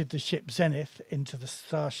converted the ship Zenith into the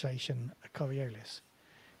star station Coriolis,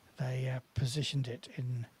 they positioned it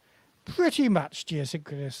in pretty much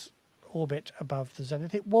geosynchronous orbit above the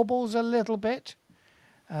Zenith. It wobbles a little bit,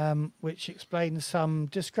 which explains some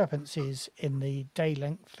discrepancies in the day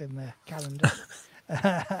length in the calendar.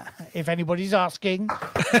 If anybody's asking.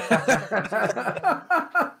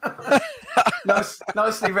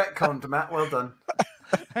 Nicely retconned, Matt. Well done.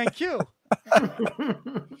 Thank you.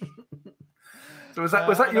 So was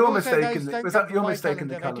that your mistake? Was that your mistake in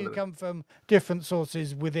the calendar? They do come from different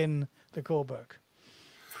sources within the core book.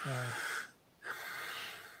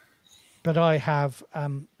 But I have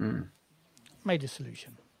made a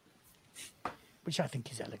solution, which I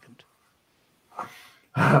think is elegant.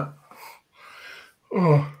 I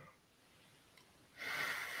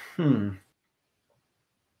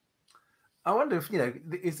wonder if,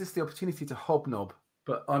 is this the opportunity to hobnob?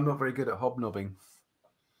 But I'm not very good at hobnobbing.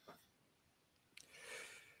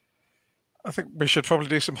 I think we should probably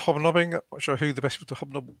do some hobnobbing. I'm not sure who the best people to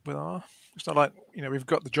hobnob with are. It's not like, we've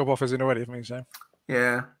got the job offers in already, haven't we? So.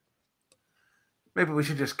 Yeah. Maybe we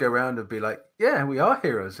should just go around and be like, yeah, we are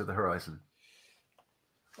heroes of the horizon.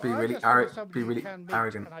 Be really arrogant.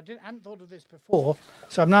 And I hadn't thought of this before,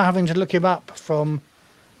 so I'm now having to look him up from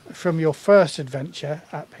your first adventure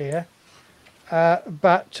up here.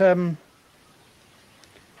 But I'm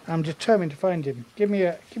determined to find him. Give me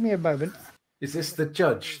a moment. Is this the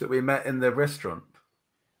judge that we met in the restaurant?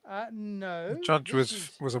 No. The judge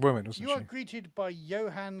was a woman, wasn't she? You are greeted by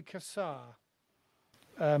Johann Kassar,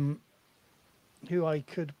 who I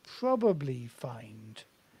could probably find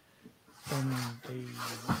in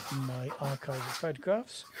my archive of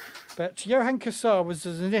photographs. But Johann Kassar was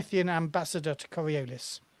the Zenithian ambassador to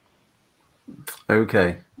Coriolis.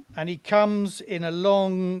 Okay. And he comes in a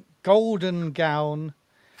long golden gown.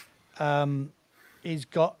 He's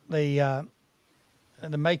got the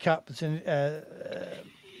makeup,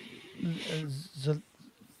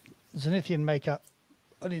 Zenithian makeup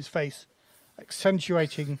on his face,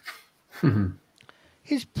 accentuating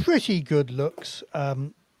his pretty good looks.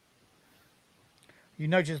 You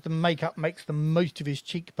notice the makeup makes the most of his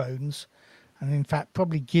cheekbones, and in fact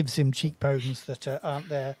probably gives him cheekbones that aren't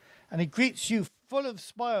there. And he greets you full of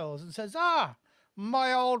smiles and says,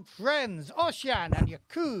 my old friends, Ossian and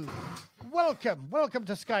Yaku, welcome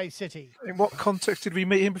to Sky City. In what context did we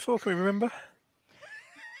meet him before? Can we remember?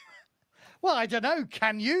 Well, I don't know.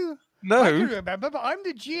 Can you? No. I can remember, but I'm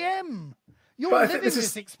the GM. You're living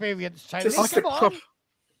this experience, Tony. Come on.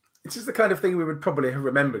 This is the kind of thing we would probably have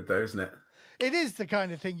remembered, though, isn't it? It is the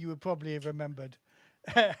kind of thing you would probably have remembered.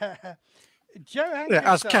 Johann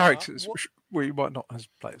as characters, we might not as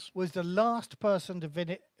players. Was the last person to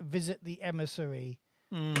visit the emissary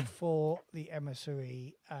before the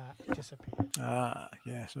emissary disappeared.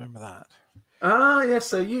 Yes, I remember that. Yes.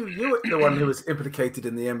 So you were the one who was implicated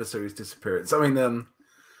in the emissary's disappearance. I mean,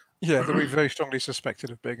 yeah, that we very strongly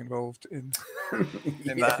suspected of being involved in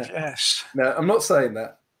that. Yes. No, I'm not saying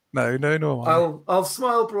that. No, nor am I. I'll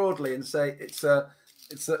smile broadly and say it's an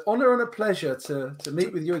honour and a pleasure to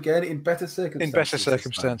meet with you again in better circumstances. In better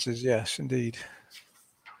circumstances, yes, indeed.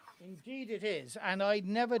 Indeed it is. And I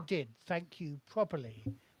never did thank you properly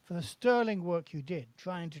for the sterling work you did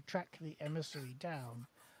trying to track the emissary down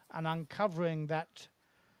and uncovering that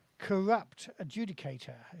corrupt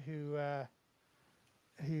adjudicator who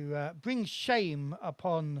brings shame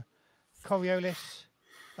upon Coriolis,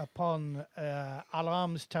 upon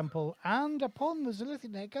Alarm's temple, and upon the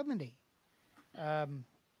Zenithian hegemony. I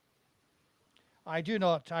do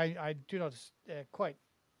not quite,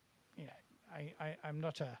 I'm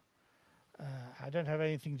not I don't have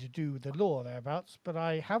anything to do with the law thereabouts, but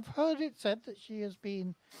I have heard it said that she has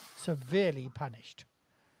been severely punished.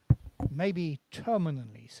 Maybe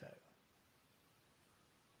terminally so.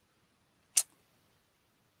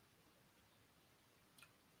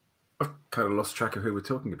 I've kind of lost track of who we're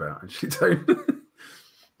talking about, actually, don't.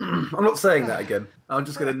 I'm not saying that again. I'm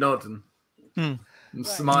just going to nod and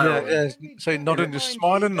smile. Yeah. So nod and just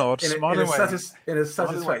smile and nod. In a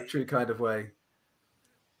satisfactory kind of way.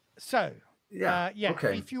 So,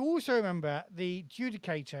 okay. If you also remember, the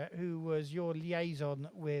judicator, who was your liaison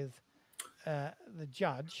with the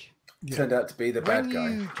judge, turned out to be the bad guy.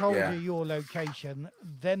 When you told you your location,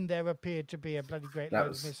 then there appeared to be a bloody great load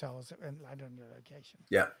of missiles that landed on your location.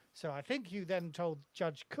 Yeah. So I think you then told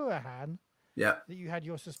Judge Kurahan that you had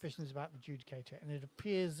your suspicions about the judicator, and it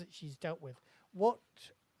appears that she's dealt with. What?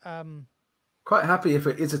 Quite happy if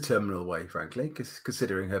it is a terminal way, frankly,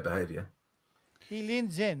 considering her behaviour. He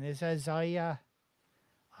leans in and says, I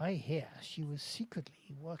hear she was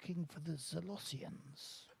secretly working for the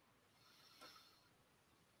Zolossians.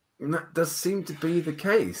 And that does seem to be the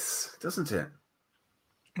case, doesn't it?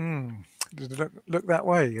 Did it look that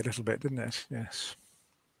way a little bit, didn't it? Yes.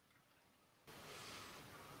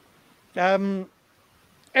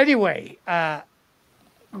 Anyway,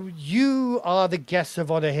 you are the guests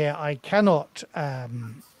of honor here. I cannot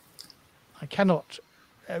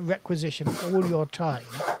requisition all your time.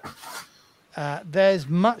 There's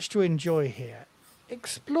much to enjoy here.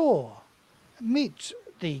 Explore, meet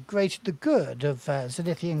the good of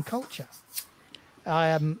Zenithian culture.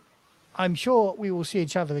 I'm sure we will see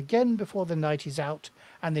each other again before the night is out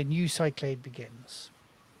and the new Cyclade begins.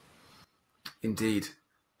 Indeed.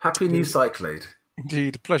 Happy new Cyclade.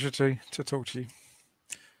 Indeed. A pleasure to talk to you.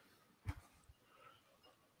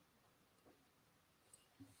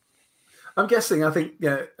 I'm guessing, I think,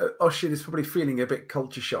 Oshin is probably feeling a bit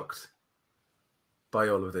culture shocked by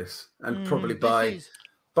all of this, and probably by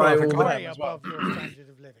all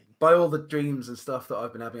the dreams and stuff that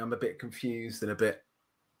I've been having. I'm a bit confused and a bit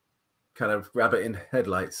kind of rabbit in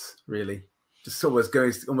headlights, really. Just almost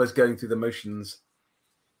going through the motions.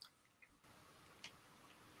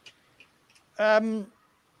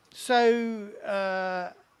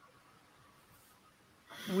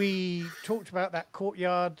 We talked about that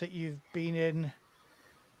courtyard that you've been in.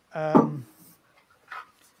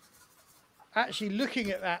 Actually,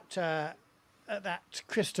 looking at that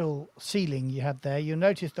crystal ceiling you had there, you'll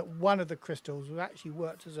notice that one of the crystals was actually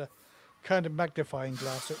worked as a kind of magnifying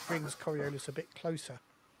glass that brings Coriolis a bit closer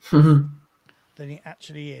than he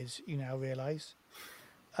actually is, you now realise.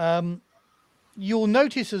 You'll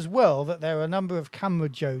notice as well that there are a number of camera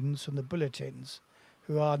Jones from the bulletins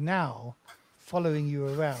who are now following you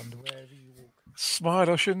around wherever you walk. Smile,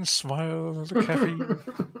 Oshin, smile, Keffy.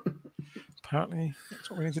 Apparently, that's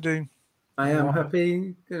what we need to do. I am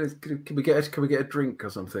happy. Can we get a drink or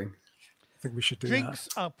something? I think we should do Drinks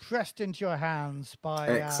are pressed into your hands by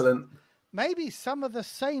excellent. Maybe some of the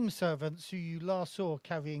same servants who you last saw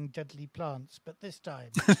carrying deadly plants, but this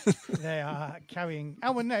time they are carrying.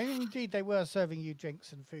 Oh, well, no, indeed, they were serving you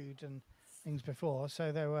drinks and food and things before.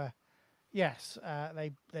 So there were, yes,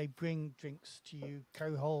 they bring drinks to you,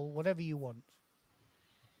 Cohol, whatever you want.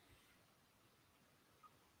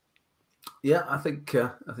 Yeah, I think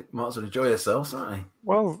might as well enjoy yourselves, aren't we?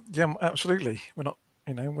 Well, yeah, absolutely. We're not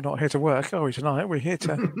here to work, are we, tonight? We're here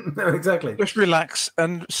to no, exactly. Just relax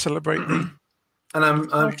and celebrate the. And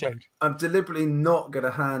I'm deliberately not going to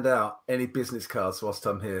hand out any business cards whilst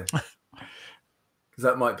I'm here, because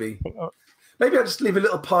that might be. Maybe I'll just leave a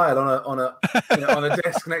little pile on a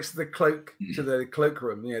desk next to the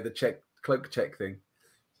cloakroom. The cloak check thing.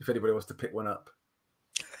 If anybody wants to pick one up.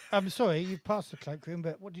 I'm sorry, you passed the cloakroom,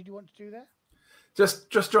 but what did you want to do there? Just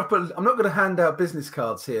drop I'm not going to hand out business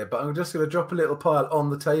cards here, but I'm just going to drop a little pile on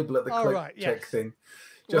the table at the cloak check thing.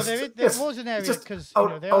 There was an area because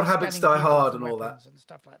old habits die hard and all that and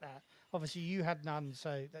stuff like that. Obviously, you had none,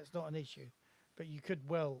 so that's not an issue. But you could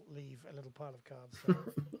well leave a little pile of cards there.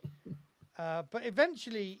 But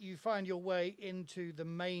eventually, you find your way into the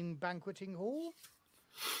main banqueting hall,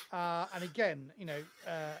 and again,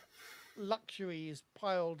 luxury is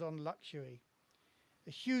piled on luxury.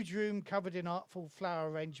 A huge room covered in artful flower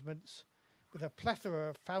arrangements with a plethora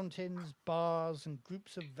of fountains, bars, and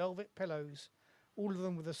groups of velvet pillows, all of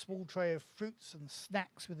them with a small tray of fruits and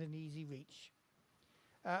snacks within easy reach.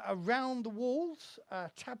 Around the walls,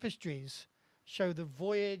 tapestries show the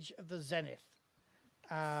voyage of the Zenith.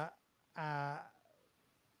 Not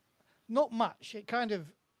much. It kind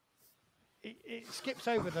of it skips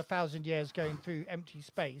over the 1,000 years going through empty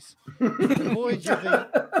space. The voyage of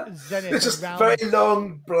the Zenith. It's just very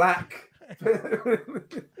long black.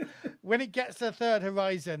 when it gets to the third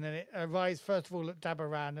horizon, and it arrives first of all at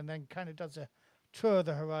Dabaran, and then kind of does a tour of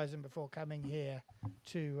the horizon before coming here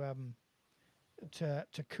to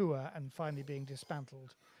Kua and finally being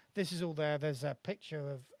dismantled. This is all there. There's a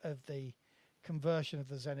picture of the conversion of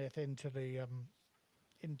the Zenith into the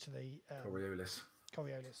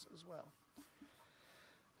Coriolis as well.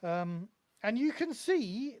 And you can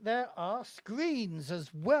see there are screens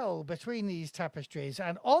as well between these tapestries,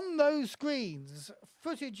 and on those screens,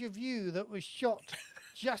 footage of you that was shot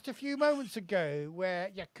just a few moments ago, where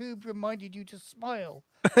Yakub reminded you to smile,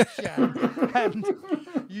 Shan, and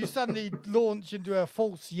you suddenly launch into a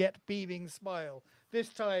false yet beaming smile. This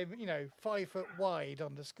time, 5 foot wide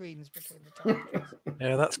on the screens between the tapestries.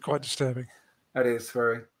 Yeah, that's quite disturbing. That is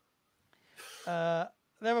very.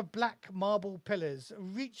 There are black marble pillars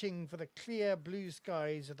reaching for the clear blue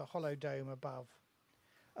skies of the hollow dome above.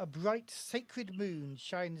 A bright sacred moon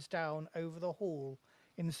shines down over the hall,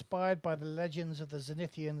 inspired by the legends of the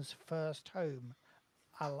Zenithians' first home,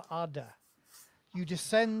 Al-Ada. You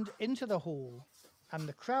descend into the hall, and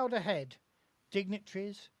the crowd ahead,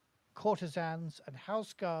 dignitaries, courtesans, and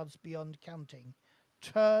house guards beyond counting,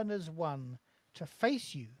 turn as one to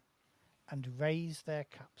face you and raise their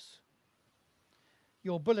cups.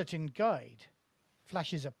 Your bulletin guide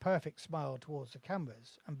flashes a perfect smile towards the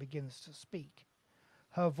cameras and begins to speak,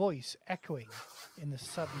 her voice echoing in the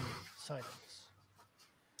sudden silence.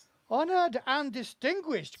 Honored and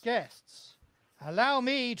distinguished guests, allow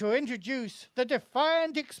me to introduce the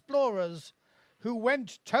defiant explorers who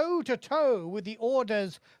went toe-to-toe with the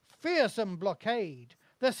Order's fearsome blockade,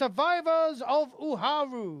 the survivors of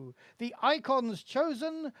Uharu, the icons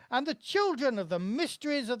chosen, and the children of the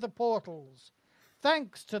mysteries of the portals.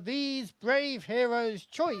 Thanks to these brave heroes'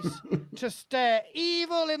 choice to stare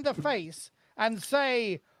evil in the face and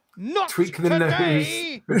say, "Not Tweak the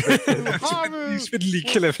today!" Uharu Fiddly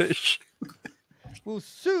killerfish. will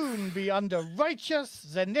soon be under righteous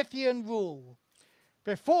Zenithian rule.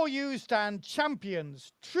 Before you stand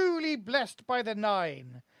champions, truly blessed by the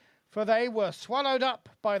Nine, for they were swallowed up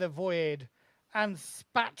by the void and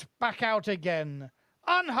spat back out again,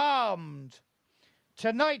 unharmed.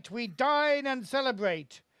 Tonight we dine and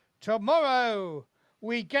celebrate. Tomorrow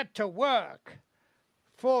we get to work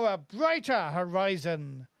for a brighter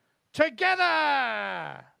horizon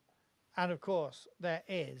together. And of course, there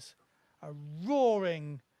is a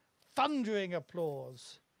roaring, thundering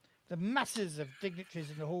applause. The masses of dignitaries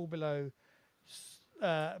in the hall below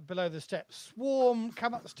the steps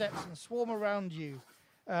come up the steps and swarm around you,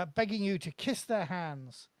 begging you to kiss their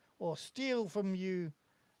hands or steal from you.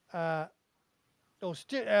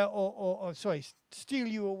 Steal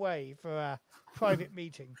you away for a private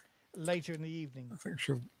meeting later in the evening. I think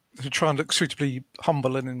she'll try and look suitably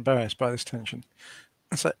humble and embarrassed by this tension.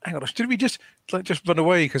 It's like, hang on, did we just run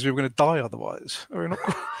away because we were going to die otherwise? Or not?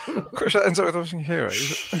 Of course, that ends up with us being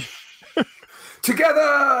heroes. Together,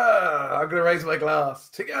 I'm going to raise my glass.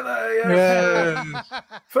 Together, yes.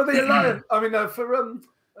 For the alliance. I mean,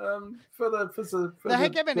 for the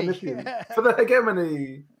hegemony. For the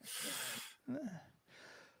hegemony.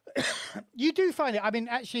 You do find it. I mean,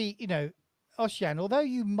 actually, Ossian, although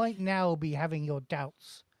you might now be having your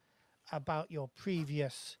doubts about your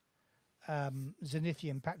previous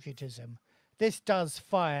Zenithian patriotism, this does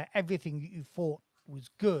fire everything that you thought was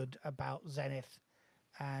good about Zenith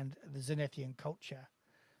and the Zenithian culture,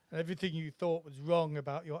 and everything you thought was wrong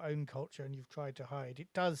about your own culture and you've tried to hide.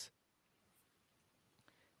 It does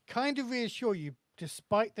kind of reassure you,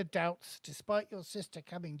 despite the doubts, despite your sister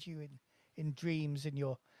coming to you in dreams, in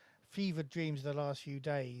your fevered dreams the last few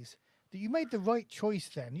days, that you made the right choice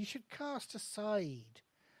then. You should cast aside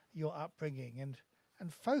your upbringing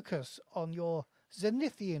and focus on your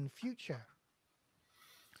Zenithian future.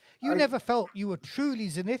 You never felt you were truly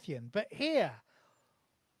Zenithian, but here,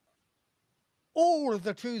 all of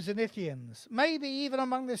the true Zenithians, maybe even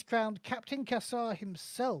among this crowd, Captain Kassar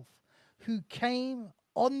himself, who came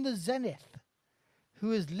on the Zenith,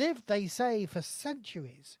 who has lived, they say, for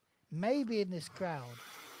centuries, maybe in this crowd,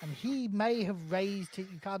 and he may have raised,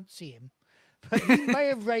 you can't see him, but he may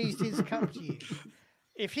have raised his cup to you.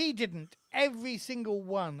 If he didn't, every single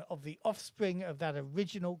one of the offspring of that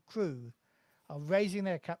original crew are raising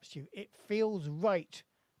their cups to you. It feels right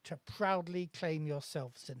to proudly claim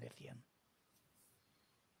yourself Zenithian.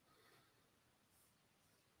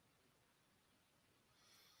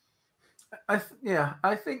 I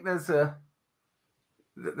think there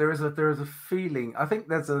is a feeling. I think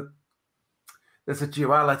there's a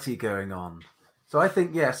duality going on. So I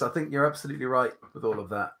think you're absolutely right with all of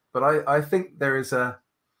that. But I think there is a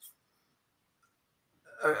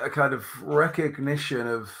kind of recognition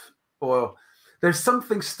of, or there's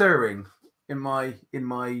something stirring in my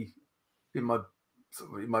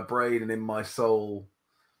brain and in my soul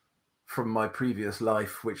from my previous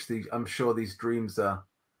life, which I'm sure these dreams are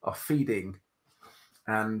feeding,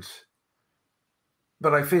 but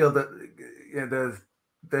I feel that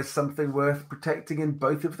there's something worth protecting in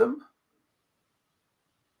both of them.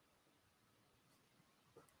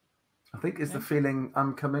 I think is the feeling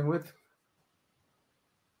I'm coming with.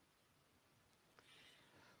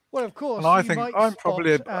 Well, of course, I you think might I'm spot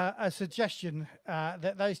probably a suggestion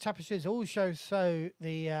that those tapestries also show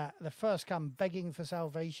the first come begging for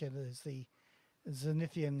salvation as the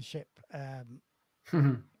Zenithian ship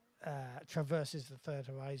traverses the third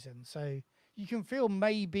horizon. So you can feel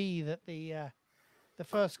maybe that the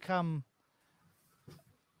first come,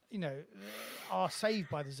 are saved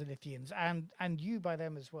by the Zenithians and you by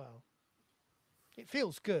them as well. It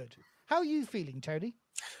feels good. How are you feeling, Tony?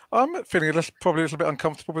 I'm feeling probably a little bit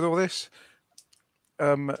uncomfortable with all this.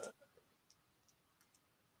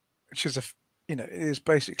 Which is it is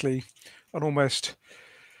basically an almost,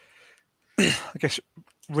 I guess,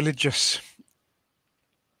 religious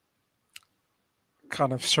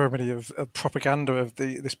kind of ceremony of propaganda of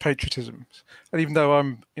this patriotism. And even though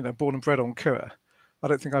I'm, born and bred on Kua, I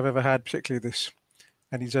don't think I've ever had particularly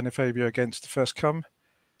any xenophobia against the first come.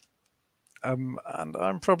 And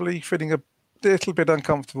I'm probably feeling a little bit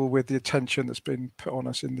uncomfortable with the attention that's been put on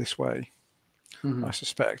us in this way. Mm-hmm. I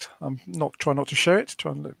suspect. I'm trying not to show it,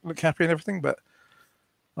 try and look happy and everything, but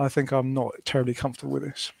I think I'm not terribly comfortable with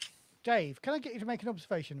this. Dave, can I get you to make an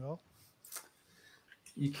observation roll?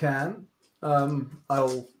 You can.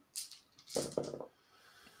 I'll.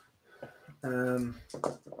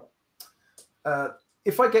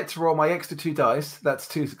 If I get to roll my extra 2 dice, that's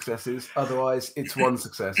 2 successes. Otherwise, it's 1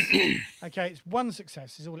 success. Okay, it's 1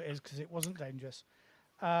 success is all it is because it wasn't dangerous.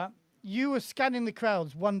 You were scanning the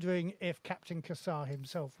crowds, wondering if Captain Kassar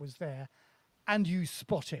himself was there, and you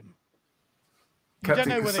spot him. You don't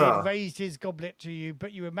know whether he'd raised his goblet to you,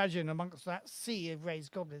 but you imagine amongst that sea of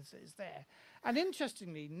raised goblets that is there. And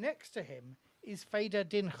interestingly, next to him is Feda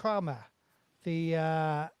Din Khrama,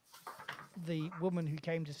 the woman who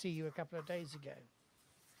came to see you a couple of days ago.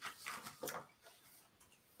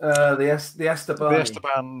 The Esteban. The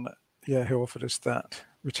Esteban, who offered us that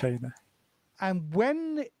retainer. And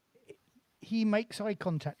when he makes eye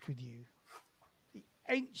contact with you, the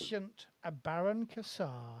ancient Baron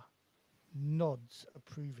Kassar nods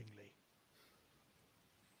approvingly.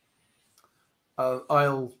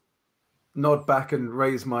 I'll nod back and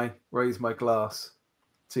raise my glass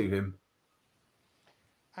to him.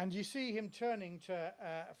 And you see him turning to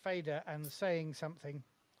Feda and saying something,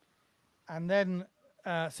 and then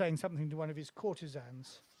saying something to one of his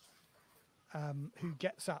courtesans, who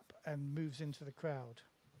gets up and moves into the crowd.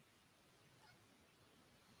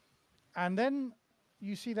 And then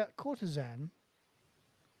you see that courtesan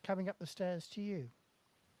coming up the stairs to you.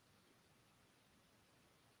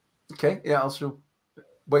 Okay, yeah, I'll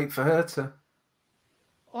wait for her to...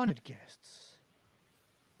 Honoured guests,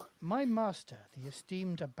 my master, the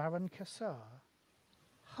esteemed Baron Kassar,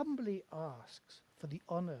 humbly asks for the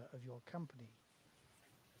honour of your company.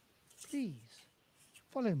 Please,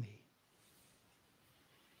 follow me.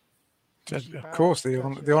 Of course, the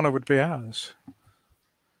honour would be ours. I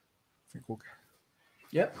think we'll go.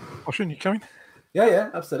 Yep. Oshin, you coming? Yeah,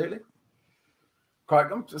 absolutely.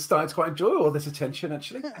 I'm starting to quite enjoy all this attention,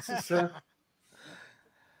 actually.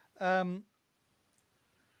 I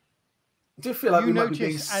do feel like we might be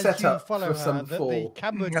being set up for some fall. The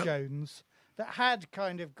camera Jones that had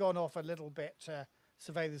kind of gone off a little bit to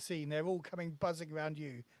survey the scene, they're all coming buzzing around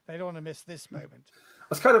you. They don't want to miss this moment. I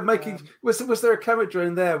was kind of making... was there a camera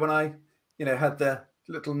drone there when I, had the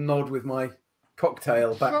little nod with my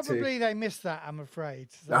cocktail back Probably they missed that, I'm afraid.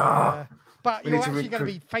 So, but you're actually going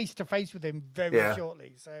to be face to face with him very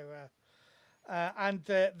shortly. So, and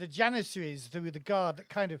the janissaries through the guard that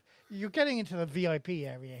kind of... You're getting into the VIP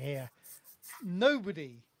area here.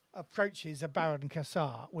 Nobody approaches a Baron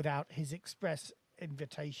Kassar without his express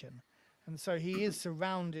invitation. And so he is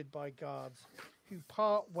surrounded by guards who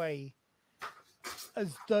part way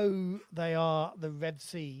as though they are the Red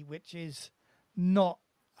Sea, which is not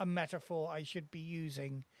a metaphor I should be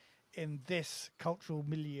using in this cultural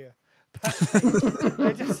milieu. But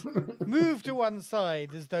they just move to one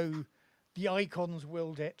side as though the icons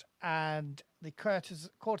willed it, and the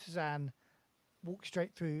courtesan walk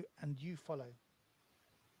straight through, and you follow.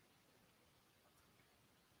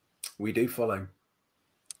 We do follow.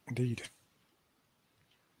 Indeed.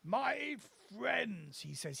 My friends,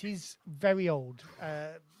 he says. He's very old.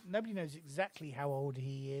 Nobody knows exactly how old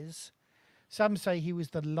he is. Some say he was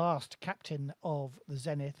the last captain of the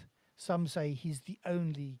Zenith. some say he's the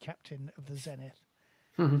only captain of the Zenith,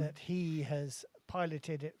 that he has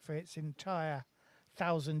piloted it for its entire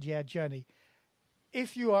 1,000-year journey.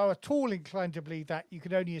 If you are at all inclined to believe that, you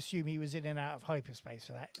can only assume he was in and out of hyperspace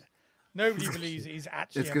for that. Nobody believes he's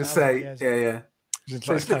actually. It's going to say, yeah. It's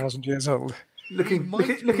like 1,000 years old. Looking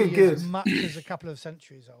good. As much as a couple of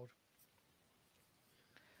centuries old.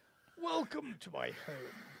 Welcome to my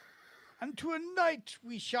home, and to a night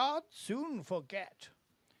we shan't soon forget.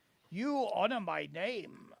 You honor my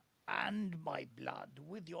name and my blood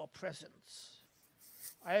with your presence.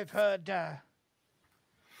 I've heard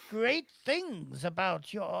great things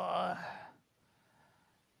about your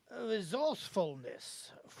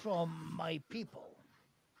resourcefulness from my people.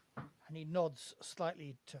 And he nods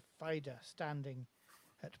slightly to Fida, standing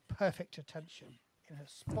at perfect attention in her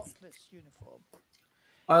spotless uniform.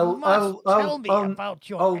 Tell me about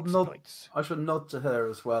your exploits. I shall nod to her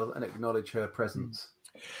as well and acknowledge her presence.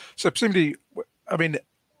 So presumably, I mean,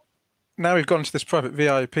 now we've gone to this private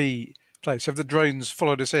VIP place. Have the drones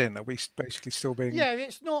followed us in? Are we basically still being? Yeah,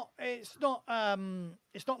 it's not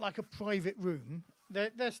like a private room.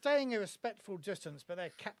 They're staying a respectful distance, but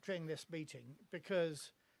they're capturing this meeting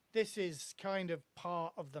because this is kind of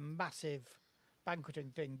part of the massive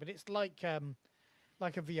banqueting thing. But it's like a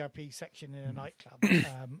VIP section in a nightclub.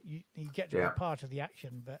 You get to be part of the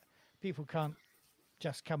action, but people can't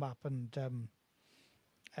just come up and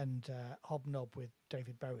hobnob with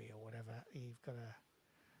David Bowie or whatever. You've got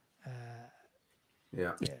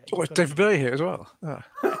to. David Bowie here as well.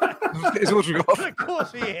 Is ordering off. Of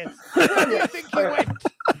course he is. Where do you think he went?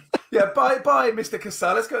 Yeah, bye, Mr.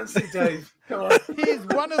 Cassar. Let's go and see Dave. Come on. He's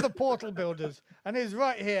one of the portal builders, and he's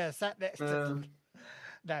right here, sat next to.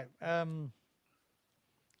 No.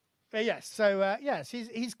 Yes. So yes,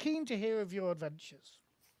 he's keen to hear of your adventures.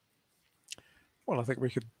 Well, I think we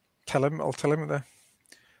could tell him. I'll tell him of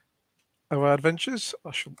our adventures.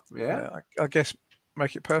 I shall. Yeah. I guess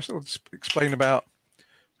make it personal. Just explain about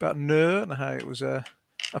Nur and how it was a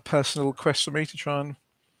personal quest for me to try and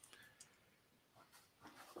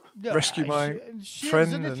rescue my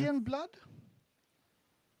friend. Zenithian blood?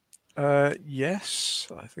 Yes,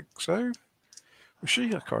 I think so. Was she?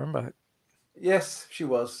 I can't remember. Yes, she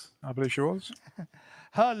was. I believe she was.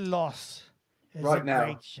 Her loss is a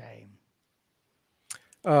great shame.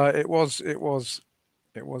 It was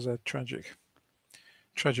a tragic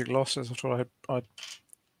loss. As I thought I'd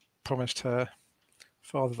promised her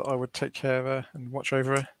father that I would take care of her and watch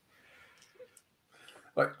over her.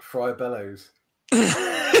 Like Friar Bellows.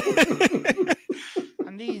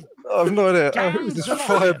 And these I've no idea. This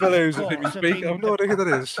Friar Bellows of him you speak. I've no idea who that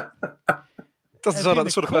is. Doesn't sound like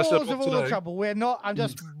the sort of person I'd want to know. Trouble. We're not. I'm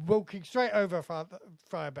just walking straight over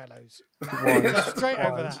Friar Bellows. Straight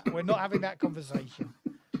over that. We're not having that conversation.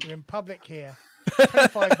 We're in public here.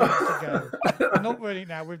 25 minutes to go. Not really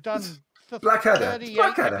now. We've done Blackadder.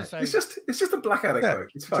 Blackadder. Episodes. It's just a Blackadder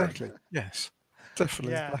quote. It's fine. Exactly. Yes.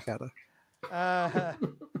 Definitely Blackadder.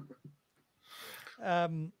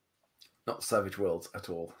 Not Savage Worlds at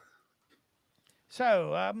all.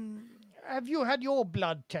 So, have you had your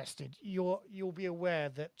blood tested? You'll be aware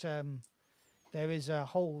that there is a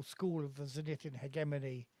whole school of the Zenithian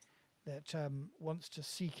hegemony that wants to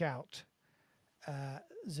seek out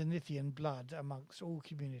Zenithian blood amongst all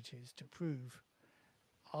communities to prove,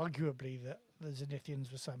 arguably, that the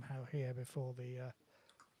Zenithians were somehow here before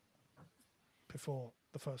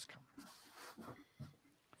the first come.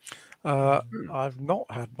 I've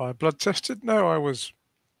not had my blood tested. No, I was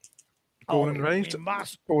born and raised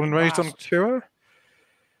on Kua.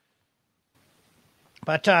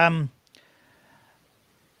 But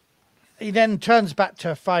he then turns back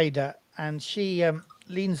to Fida, and she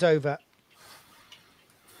leans over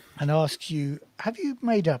and asks you, have you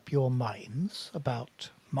made up your minds about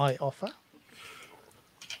my offer?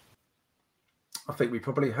 I think we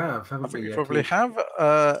probably have, haven't we? We have.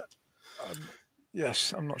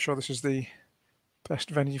 Yes, I'm not sure this is the best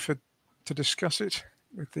venue to discuss it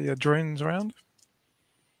with the drones around.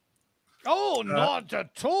 Oh, not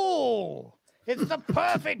at all. It's the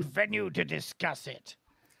perfect venue to discuss it.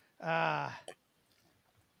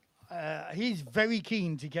 He's very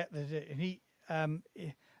keen to get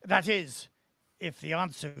that is, if the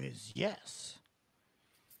answer is yes.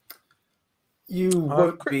 You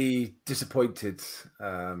won't be disappointed.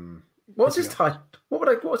 What's his title?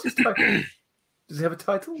 What's his title? Does he have a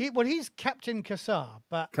title? He's Captain Cassar,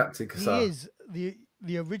 but Captain Cassar. He is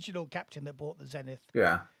the original captain that brought the Zenith.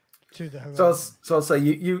 To the Horizon. So I'll say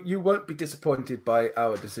you won't be disappointed by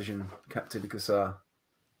our decision, Captain Cassar.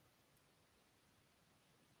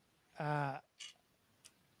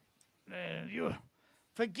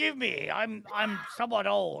 Forgive me, I'm somewhat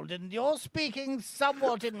old, and you're speaking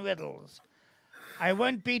somewhat in riddles. I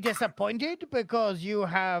won't be disappointed because you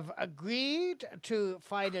have agreed to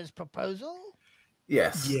Fida's proposal.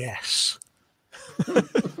 Yes. Yes.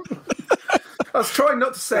 I was trying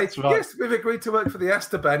not to say, That's right. yes, we've agreed to work for the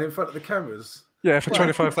Astaban in front of the cameras. Yeah, for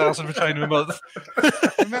 25,000 retainer a month.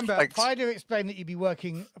 Remember, Fida explained that you'd be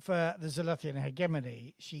working for the Zolothian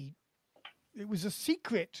hegemony. It was a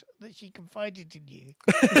secret that she confided in you.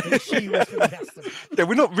 That she was from the Astaban. Yeah,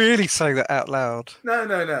 we're not really saying that out loud. No,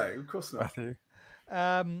 of course not. Matthew.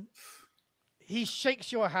 He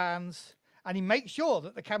shakes your hands and he makes sure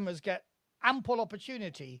that the cameras get ample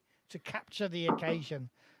opportunity to capture the occasion.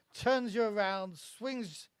 Turns you around,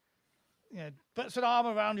 swings, puts an arm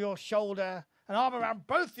around your shoulder, an arm around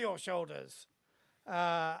both your shoulders. What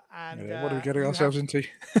are we getting ourselves into?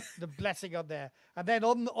 The blessing on there. And then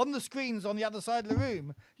on the screens on the other side of the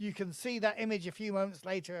room, you can see that image a few moments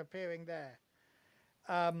later appearing there.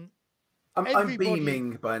 I'm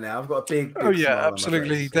beaming by now. I've got a big smile absolutely. On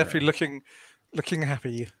my face, definitely looking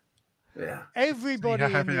happy. Yeah. Everybody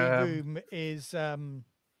in the room is...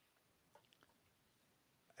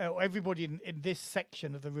 everybody in this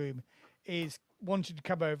section of the room is wanting to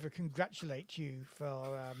come over, congratulate you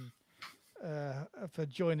for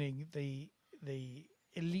joining the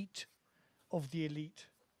elite of the elite.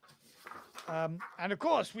 And of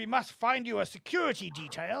course, we must find you a security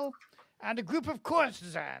detail and a group of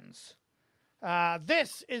courtesans.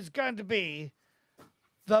 This is going to be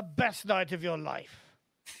the best night of your life.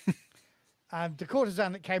 And the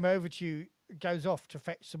courtesan that came over to you goes off to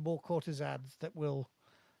fetch some more courtesans that will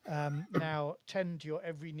now tend to your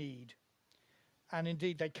every need. And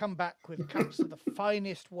indeed, they come back with cups of the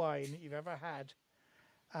finest wine that you've ever had.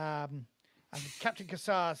 And Captain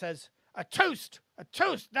Kassar says, a toast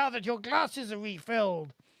now that your glasses are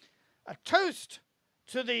refilled. A toast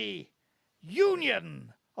to the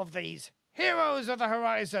union of these heroes of the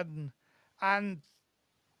horizon and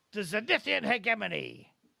the Zenithian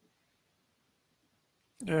hegemony.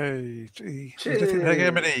 Yay. Zenithian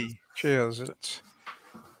hegemony. Cheers.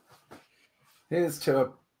 Here's to a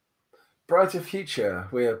brighter future.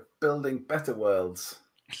 We are building better worlds.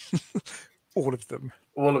 All of them.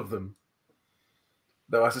 All of them.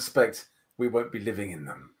 Though I suspect we won't be living in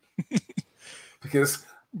them. Because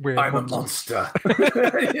I'm a monster.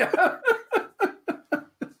 Yeah.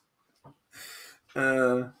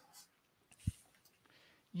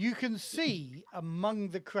 You can see among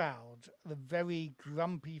the crowd the very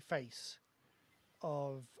grumpy face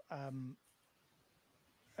of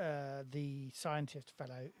the scientist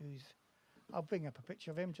fellow who's... I'll bring up a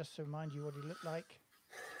picture of him just to remind you what he looked like.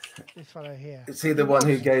 This fellow here. Is he the one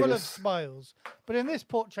who gave full us... of smiles. But in this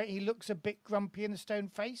portrait, he looks a bit grumpy and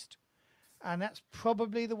stone-faced. And that's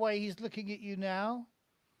probably the way he's looking at you now.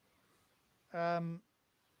 Well,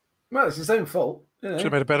 it's his own fault. Should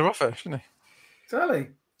have made a better offer, shouldn't he? Exactly.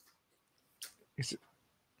 Is it...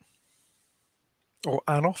 Or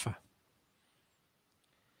an offer.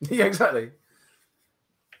 Yeah, exactly.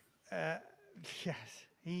 Yes.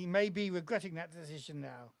 He may be regretting that decision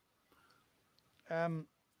now.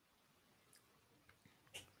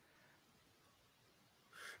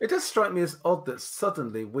 It does strike me as odd that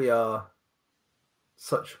suddenly we are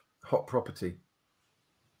such hot property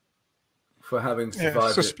for having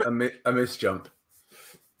survived a misjump.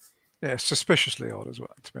 Yeah, suspiciously odd as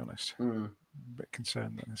well, to be honest. Mm. A bit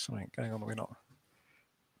concerned that there's something going on that we're not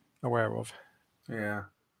aware of. Yeah.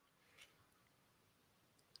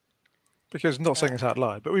 Because not saying this out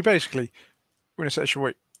loud, but we're in a situation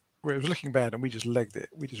where it was looking bad and we just legged it.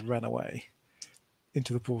 We just ran away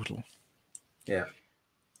into the portal. Yeah.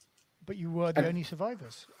 But you were the only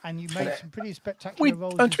survivors, and you made some pretty spectacular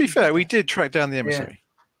rolls. And to be fair, we did track down the emissary.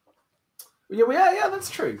 Yeah, that's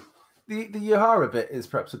true. The Yahara bit is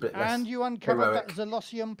perhaps a bit less. And you uncovered heroic. that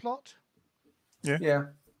Zolosian plot? Yeah.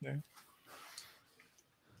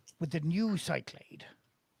 With the new Cyclade,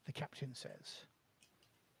 the captain says,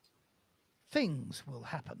 things will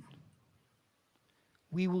happen.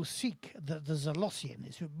 We will seek that the Zolosian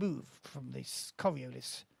is removed from this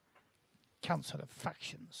Coriolis Council of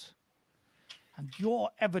Factions. And your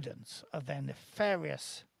evidence of their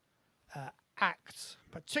nefarious acts,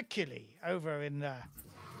 particularly over in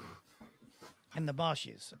the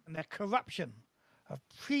marshes, and their corruption of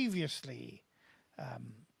previously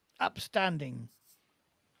upstanding,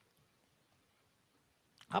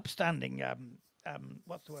 what's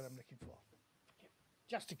the word I'm looking for?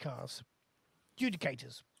 Justicars,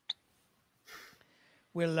 judicators,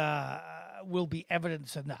 will be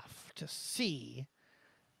evidence enough to see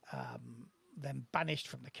them banished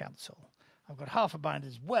from the council. I've got half a mind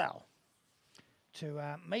as well to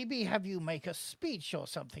maybe have you make a speech or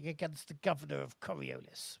something against the governor of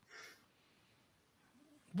Coriolis.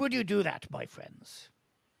 Would you do that, my friends?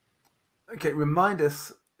 Okay, remind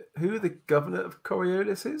us who the governor of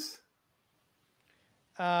Coriolis is?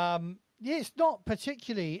 Yeah, it's not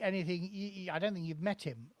particularly anything. I don't think you've met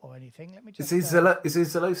him or anything. Let me just. Is he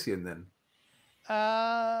Zelosian then?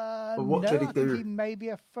 No, did he I do? think he may be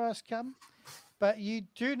a first come. But you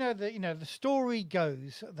do know that, the story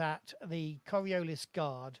goes that the Coriolis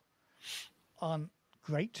Guard aren't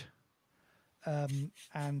great. And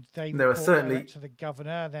they There are report certainly direct to the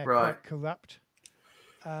governor. They're right. quite corrupt.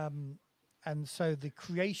 And so the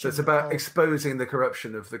creation. So it's about of... exposing the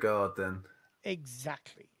corruption of the guard then.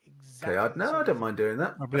 Exactly. Okay, I don't mind doing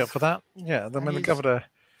that. I'll be up for that. Yeah, the And governor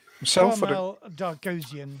himself. Cormel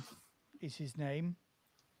Dargosian is his name.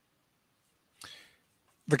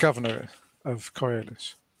 The governor of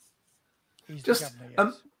Coriolis. He's Just the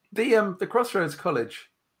governor, yes. the Crossroads College,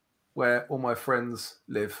 where all my friends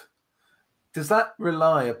live, does that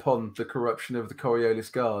rely upon the corruption of the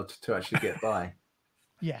Coriolis Guard to actually get by?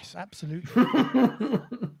 Yes, absolutely.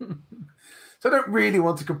 So I don't really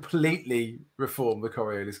want to completely reform the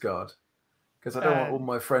Coriolis Guard because I don't want all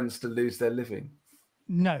my friends to lose their living.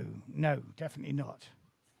 No, definitely not.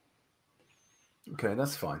 Okay,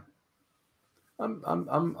 that's fine.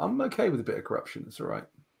 I'm okay with a bit of corruption. It's all right.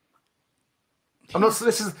 I'm not.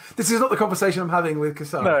 This is not the conversation I'm having with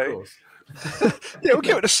Kassar, No. of course. Yeah, we'll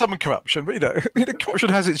get rid of some corruption, but corruption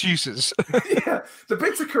has its uses. Yeah, the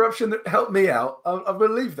bits of corruption that help me out, I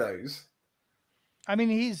will leave those. I mean,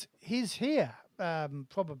 he's here,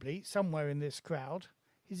 probably somewhere in this crowd.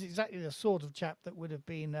 He's exactly the sort of chap that would have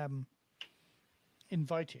been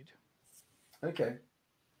invited. Okay.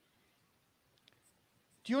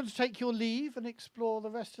 Do you want to take your leave and explore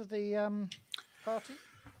the rest of the party?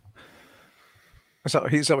 Is that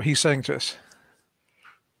what he's saying to us?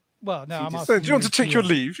 Well, no, I'm So, asking do you want to take your you.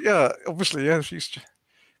 leave? Yeah, obviously, yeah. If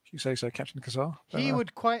you say so, Captain Kassar. He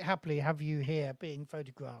would quite happily have you here being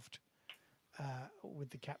photographed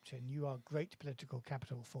with the captain. You are great political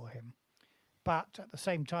capital for him. But at the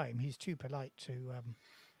same time, he's too polite to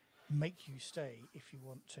make you stay if you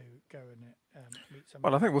want to go and meet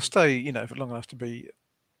someone. Well, I think we'll stay, for long enough to be,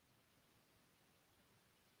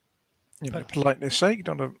 politeness sake.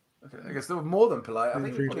 Don't want Okay, I guess they were more than polite. I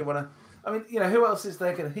think we probably want to. I mean, who else is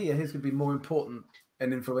there going to hear? Who's going to be more important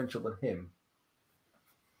and influential than him?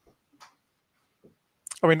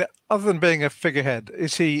 I mean, other than being a figurehead,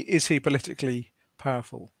 is he politically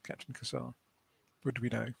powerful, Captain Kassar? Would we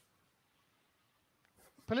know?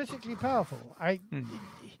 Politically powerful.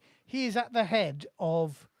 He is at the head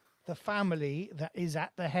of the family that is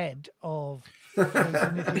at the head of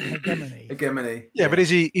hegemony. Hegemony. Yeah, but is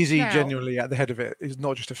he Now, genuinely at the head of it? He's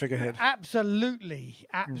not just a figurehead. Absolutely.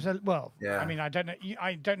 Well, Yeah. I mean, I don't know.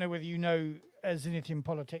 I don't know whether you know Zenithian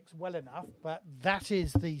politics well enough, but that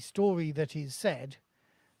is the story that is said.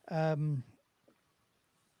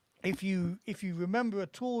 If you remember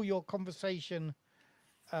at all your conversation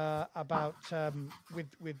about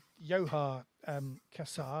with Yohar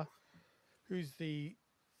Kassar, who's the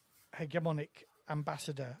hegemonic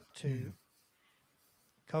ambassador to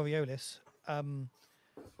Coriolis,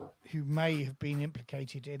 who may have been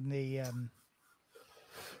implicated in the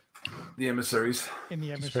emissaries.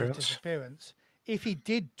 Disappearance. If he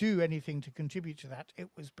did do anything to contribute to that, it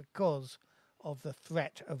was because of the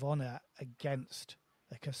threat of honor against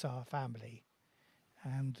the Kassar family.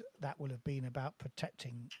 And that will have been about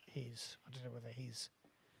protecting his, I don't know whether he's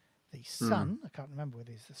the son, I can't remember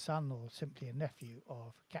whether he's the son or simply a nephew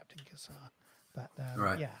of Captain Kassar. But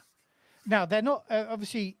Right. yeah. Now, they're not,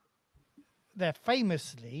 obviously, they're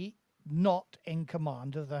famously not in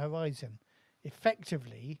command of the Horizon.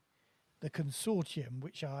 Effectively, the consortium,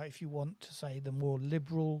 which are, if you want to say, the more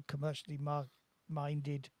liberal, commercially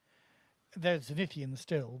minded, they're Zenithian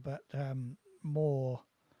still, but more,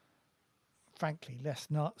 frankly, less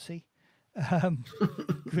Nazi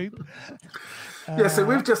group. Yeah, so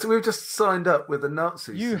we've just signed up with the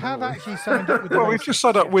Nazis. You have actually signed up with the Well, we've Nazis, just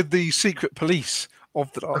signed up yeah. with the secret police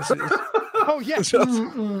of the Nazis. Oh, yes.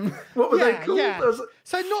 What were they called? Yeah.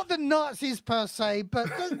 So not the Nazis per se, but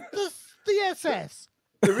the SS.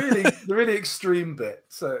 The really extreme bit.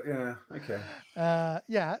 So yeah, okay.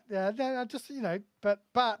 Yeah. They're just but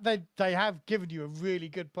they have given you a really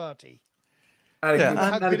good party. And Yeah,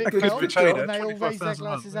 How and good a it good felt, retainer, and they all raise their 25,000 a month.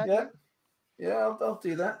 glasses at Yeah, you. yeah, I'll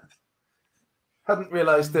do that. Hadn't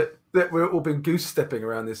realised that we're all been goose stepping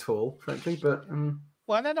around this hall, frankly, but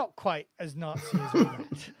Well, they're not quite as Nazi as all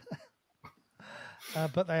that.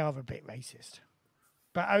 But they are a bit racist.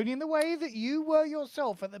 But only in the way that you were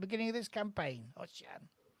yourself at the beginning of this campaign, Ocean.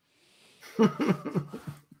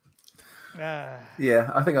 Yeah,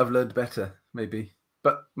 I think I've learned better, maybe.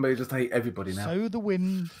 But maybe just hate everybody now. Sow the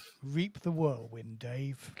wind, reap the whirlwind,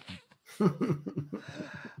 Dave.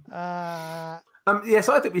 Yes,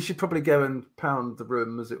 I think we should probably go and pound the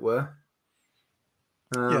room, as it were.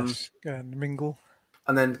 Yes, go and mingle.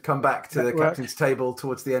 And then come back to the captain's table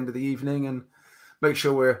towards the end of the evening and make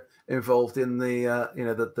sure we're involved in the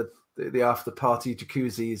the after party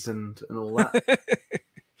jacuzzis and all that.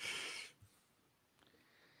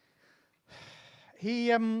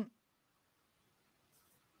 He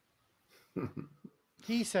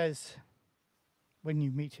says when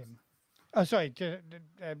you meet him. Oh, sorry.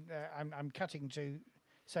 I'm cutting to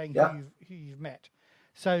saying who you've met.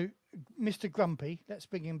 So, Mr. Grumpy, let's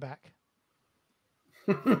bring him back.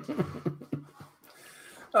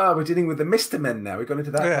 We're dealing with the Mr. Men now. We've gone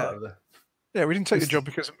into that part of the... Yeah, we didn't take the job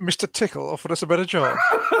because Mr. Tickle offered us a better job.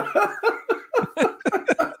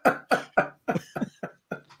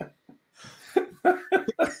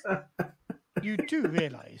 You do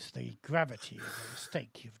realise the gravity of the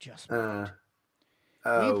mistake you've just made.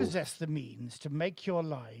 We possess the means to make your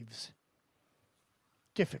lives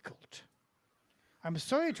difficult. I'm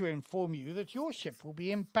sorry to inform you that your ship will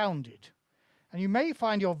be impounded, and you may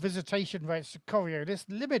find your visitation rights to Coriolis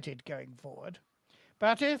limited going forward.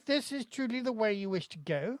 But if this is truly the way you wish to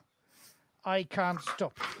go, I can't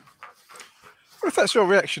stop you. Well, if that's your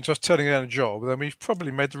reaction to us turning down a job, then we've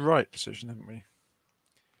probably made the right decision, haven't we?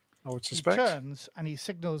 I would suspect. He turns and he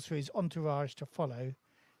signals for his entourage to follow,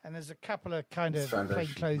 and there's a couple of kind of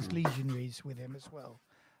plainclothes legionaries with him as well,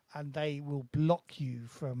 and they will block you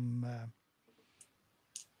from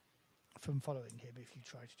following him if you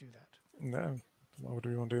try to do that. No, why would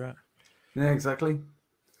we want to do that? Yeah, exactly.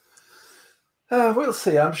 We'll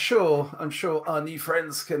see. I'm sure our new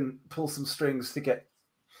friends can pull some strings to get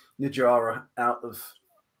Najara out of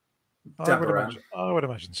Dabaran. I would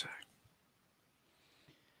imagine so.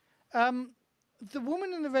 The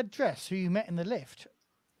woman in the red dress who you met in the lift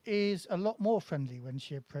is a lot more friendly when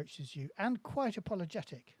she approaches you and quite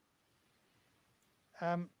apologetic.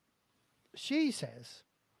 She says,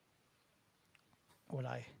 well,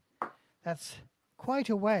 that's quite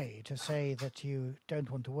a way to say that you don't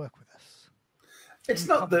want to work with us. It's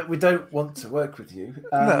not that we don't want to work with you.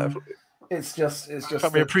 No. It's just.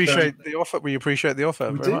 But we appreciate the offer. We appreciate the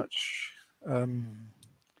offer very much.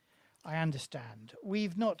 I understand.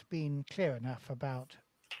 We've not been clear enough about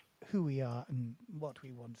who we are and what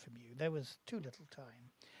we want from you. There was too little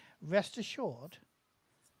time. Rest assured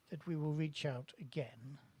that we will reach out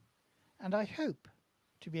again, and I hope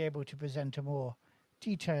to be able to present a more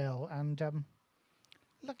detailed and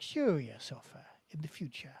luxurious offer in the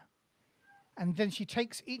future. And then she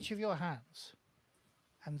takes each of your hands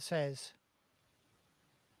and says,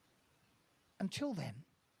 until then,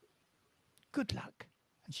 good luck.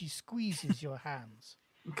 And she squeezes your hands.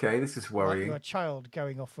 Okay, this is worrying. Like you're a child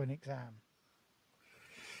going off for an exam.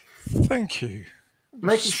 Thank you.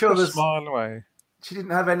 Making sure there's... Smile away. She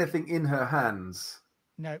didn't have anything in her hands.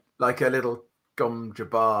 No. Like a little gom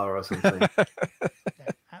jabbar or something. No,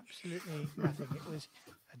 absolutely nothing. It was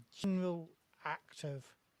a general act of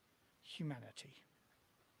humanity.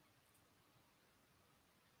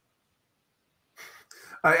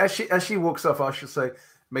 As she walks off, I shall say,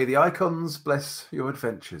 may the icons bless your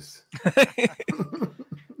adventures.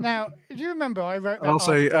 Now, do you remember I wrote that I'll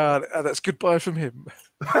say, that's goodbye from him.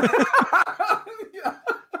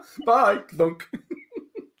 Bye, Clunk.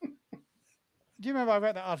 Do you remember I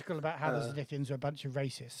wrote that article about how the Zenithians were a bunch of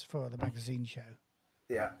racists for the magazine show?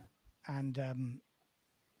 Yeah. And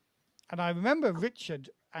I remember Richard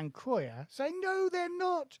and Croyer saying, no, they're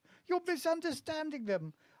not. You're misunderstanding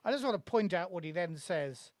them. I just want to point out what he then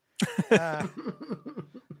says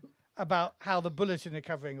about how the Bulletin are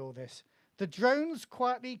covering all this. The drones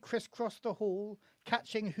quietly crisscross the hall,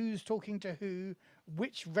 catching who's talking to who,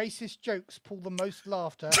 which racist jokes pull the most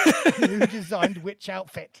laughter, who designed which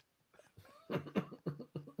outfit.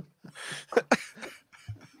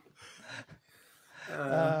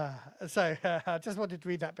 So I just wanted to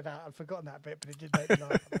read that bit out. I'd forgotten that bit, but it did make me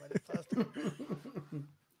laugh when I read it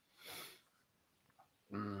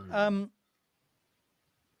first.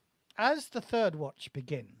 As the third watch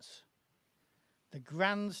begins, the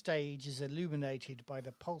grand stage is illuminated by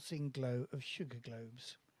the pulsing glow of sugar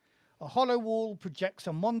globes. A hollow wall projects a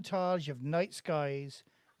montage of night skies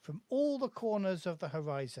from all the corners of the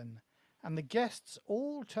horizon, and the guests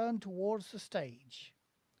all turn towards the stage.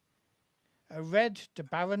 A red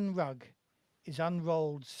Dabaran rug is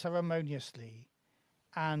unrolled ceremoniously,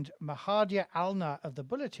 and Mahadia Alna of the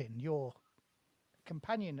Bulletin, your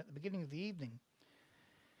companion at the beginning of the evening,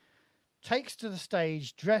 takes to the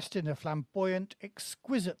stage dressed in a flamboyant,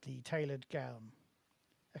 exquisitely tailored gown.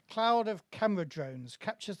 A cloud of camera drones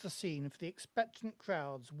captures the scene for the expectant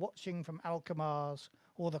crowds watching from Alkemar's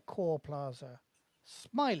or the Core Plaza.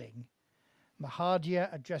 Smiling,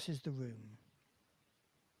 Mahadia addresses the room.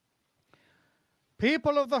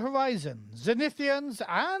 People of the Horizon, Zenithians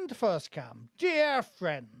and First Cam, dear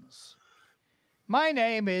friends. My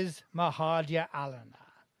name is Mahadia Alana,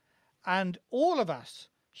 and all of us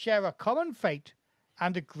share a common fate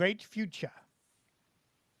and a great future.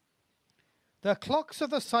 The clocks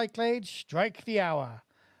of the Cyclades strike the hour.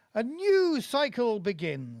 A new cycle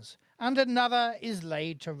begins, and another is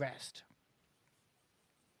laid to rest.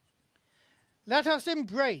 Let us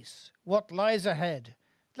embrace what lies ahead.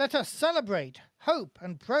 Let us celebrate hope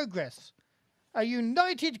and progress. A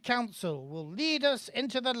united council will lead us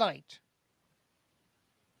into the light.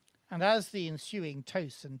 And as the ensuing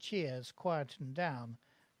toasts and cheers quieten down,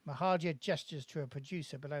 Mahadia gestures to a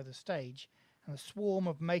producer below the stage, and a swarm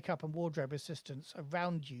of makeup and wardrobe assistants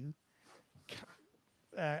around you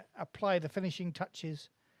apply the finishing touches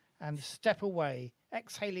and step away,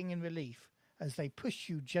 exhaling in relief as they push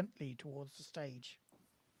you gently towards the stage.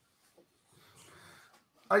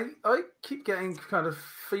 I keep getting kind of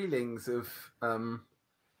feelings of,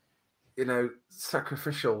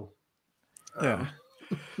 sacrificial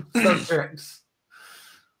subjects.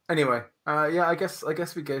 Anyway, I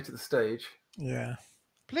guess we go to the stage. Yeah.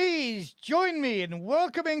 Please join me in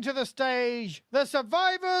welcoming to the stage the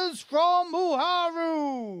survivors from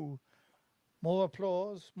Uharu. More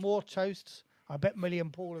applause, more toasts. I bet Millie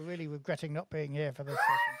and Paul are really regretting not being here for this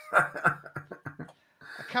session.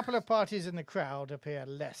 A couple of parties in the crowd appear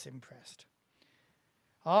less impressed.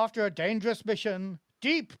 After a dangerous mission,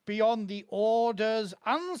 deep beyond the Order's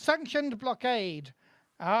unsanctioned blockade,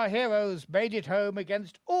 our heroes made it home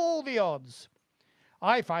against all the odds.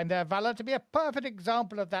 I find their valor to be a perfect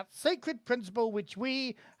example of that sacred principle which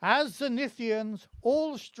we, as Zenithians,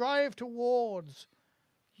 all strive towards.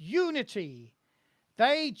 Unity.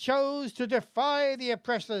 They chose to defy the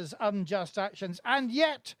oppressor's unjust actions, and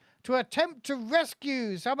yet to attempt to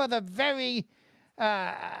rescue some of the very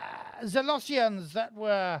Zelosians that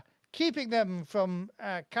were keeping them from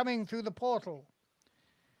coming through the portal.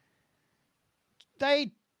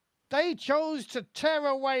 They chose to tear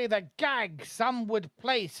away the gag some would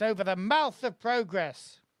place over the mouth of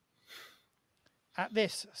progress. At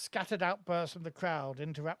this, scattered outbursts from the crowd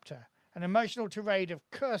interrupt her. An emotional tirade of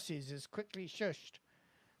curses is quickly shushed.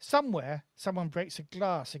 Somewhere, someone breaks a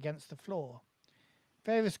glass against the floor.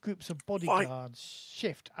 Various groups of bodyguards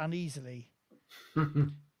shift uneasily.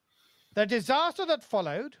 The disaster that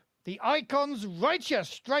followed, the Icon's righteous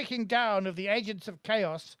striking down of the agents of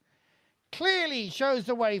chaos, clearly shows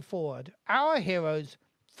the way forward. Our heroes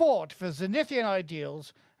fought for Zenithian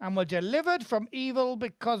ideals and were delivered from evil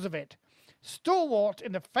because of it. Stalwart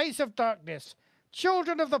in the face of darkness,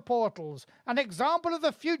 children of the portals, an example of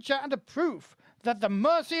the future and a proof that the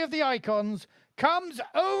mercy of the Icons comes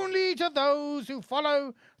only to those who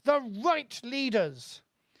follow the right leaders.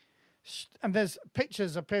 And there's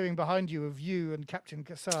pictures appearing behind you of you and Captain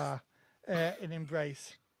Kassar in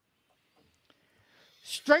embrace.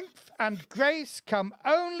 Strength and grace come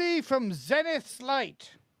only from Zenith's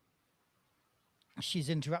light. She's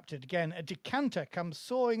interrupted again. A decanter comes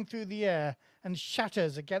soaring through the air and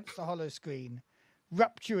shatters against the hollow screen,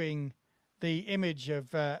 rupturing the image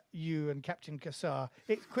of you and Captain Kassar.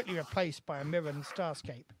 It's quickly replaced by a mirror and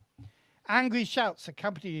starscape. Angry shouts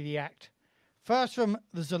accompany the act, first from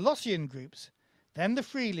the Zelosian groups, then the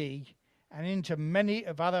Free League, and into many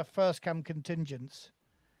of other first-come contingents.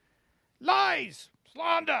 Lies!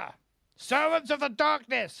 Slander! Servants of the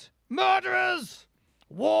darkness! Murderers!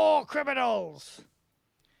 War criminals!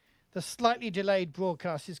 The slightly delayed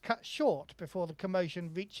broadcast is cut short before the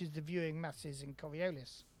commotion reaches the viewing masses in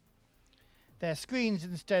Coriolis. Their screens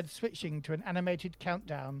instead switching to an animated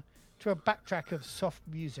countdown to a backtrack of soft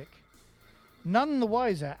music. None the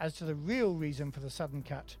wiser as to the real reason for the sudden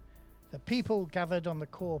cut. The people gathered on the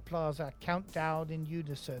Core Plaza count down in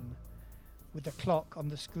unison with the clock on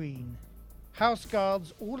the screen. House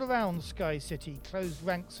guards all around Sky City close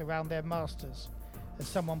ranks around their masters as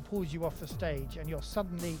someone pulls you off the stage and you're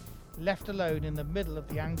suddenly left alone in the middle of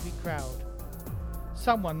the angry crowd.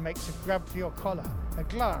 Someone makes a grab for your collar. A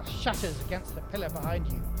glass shatters against the pillar behind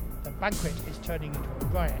you. The banquet is turning into a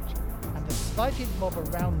riot, and the slighted mob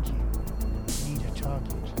around you need a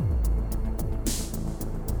target.